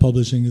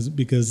self-publishing is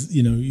because,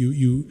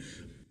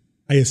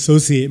 I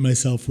associate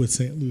myself with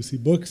St. Lucie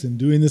Books in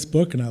doing this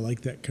book, and I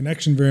like that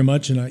connection very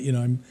much. And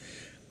I'm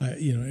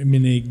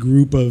in a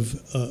group of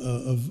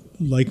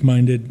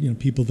like-minded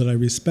people that I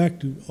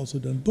respect who've also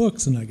done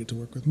books, and I get to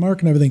work with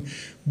Mark and everything.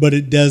 But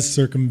it does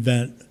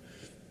circumvent,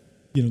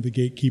 the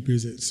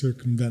gatekeepers. It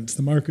circumvents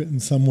the market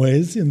in some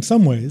ways, and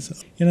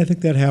I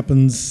think that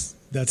happens.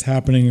 That's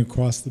happening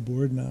across the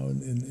board now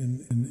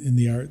in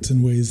the arts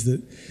in ways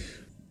that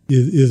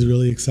is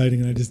really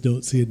exciting, and I just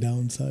don't see a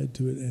downside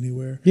to it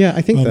anywhere. Yeah,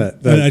 I think that.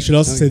 And I should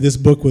also say this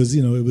book was,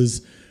 it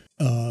was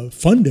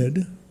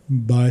funded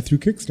through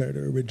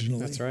Kickstarter originally.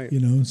 That's right.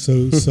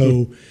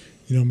 So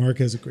Mark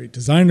has great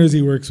designers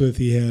he works with.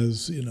 He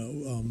has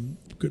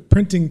good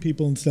printing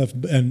people and stuff,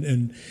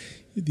 and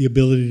the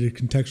ability to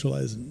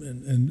contextualize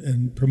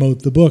and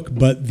promote the book.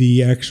 But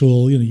the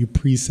actual you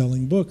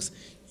pre-selling books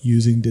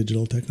using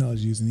digital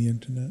technology, using the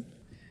internet.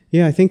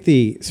 Yeah, I think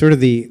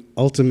the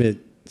ultimate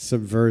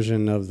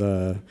subversion of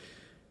the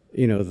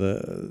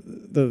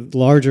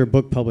larger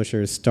book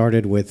publishers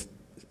started with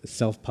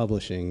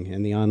self-publishing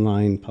and the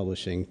online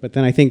publishing, but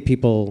then I think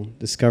people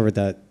discovered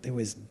that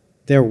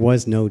there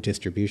was no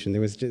distribution. It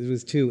was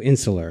too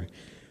insular.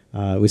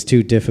 It was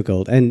too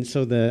difficult, and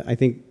so I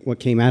think what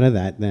came out of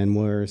that then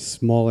were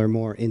smaller,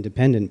 more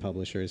independent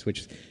publishers,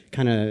 which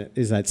kind of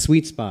is that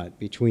sweet spot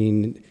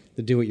between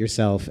the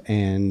do-it-yourself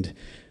and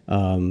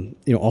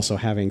also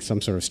having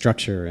some sort of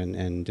structure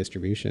and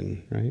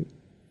distribution, right?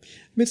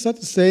 It's not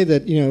to say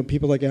that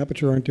people like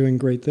Aperture aren't doing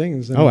great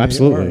things.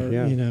 Absolutely,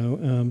 yeah.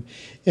 And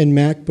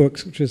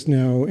MacBooks, which is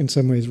now in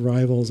some ways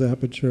rivals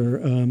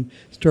Aperture,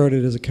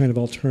 started as a kind of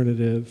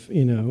alternative,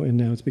 and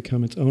now it's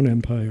become its own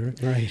empire.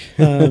 Right.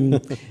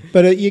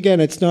 But again,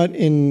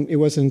 it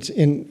wasn't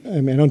in.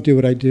 I don't do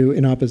what I do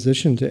in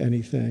opposition to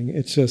anything.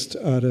 It's just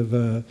out of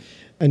a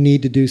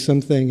need to do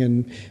something,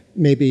 and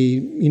maybe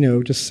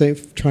just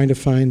trying to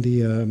find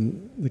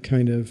the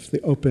kind of the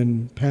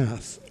open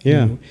path.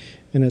 Yeah.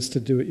 And it's to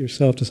do it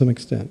yourself to some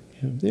extent.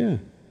 Yeah.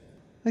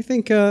 I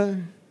think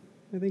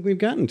we've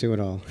gotten to it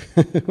all.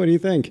 What do you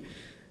think?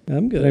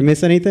 I'm good. Did I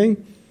miss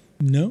anything?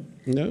 No.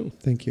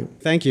 Thank you.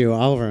 Thank you,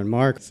 Oliver and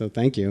Mark. So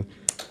thank you.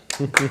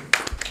 Thanks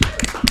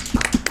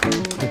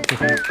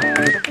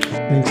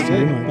to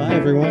you, Mark. Bye,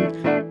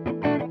 everyone.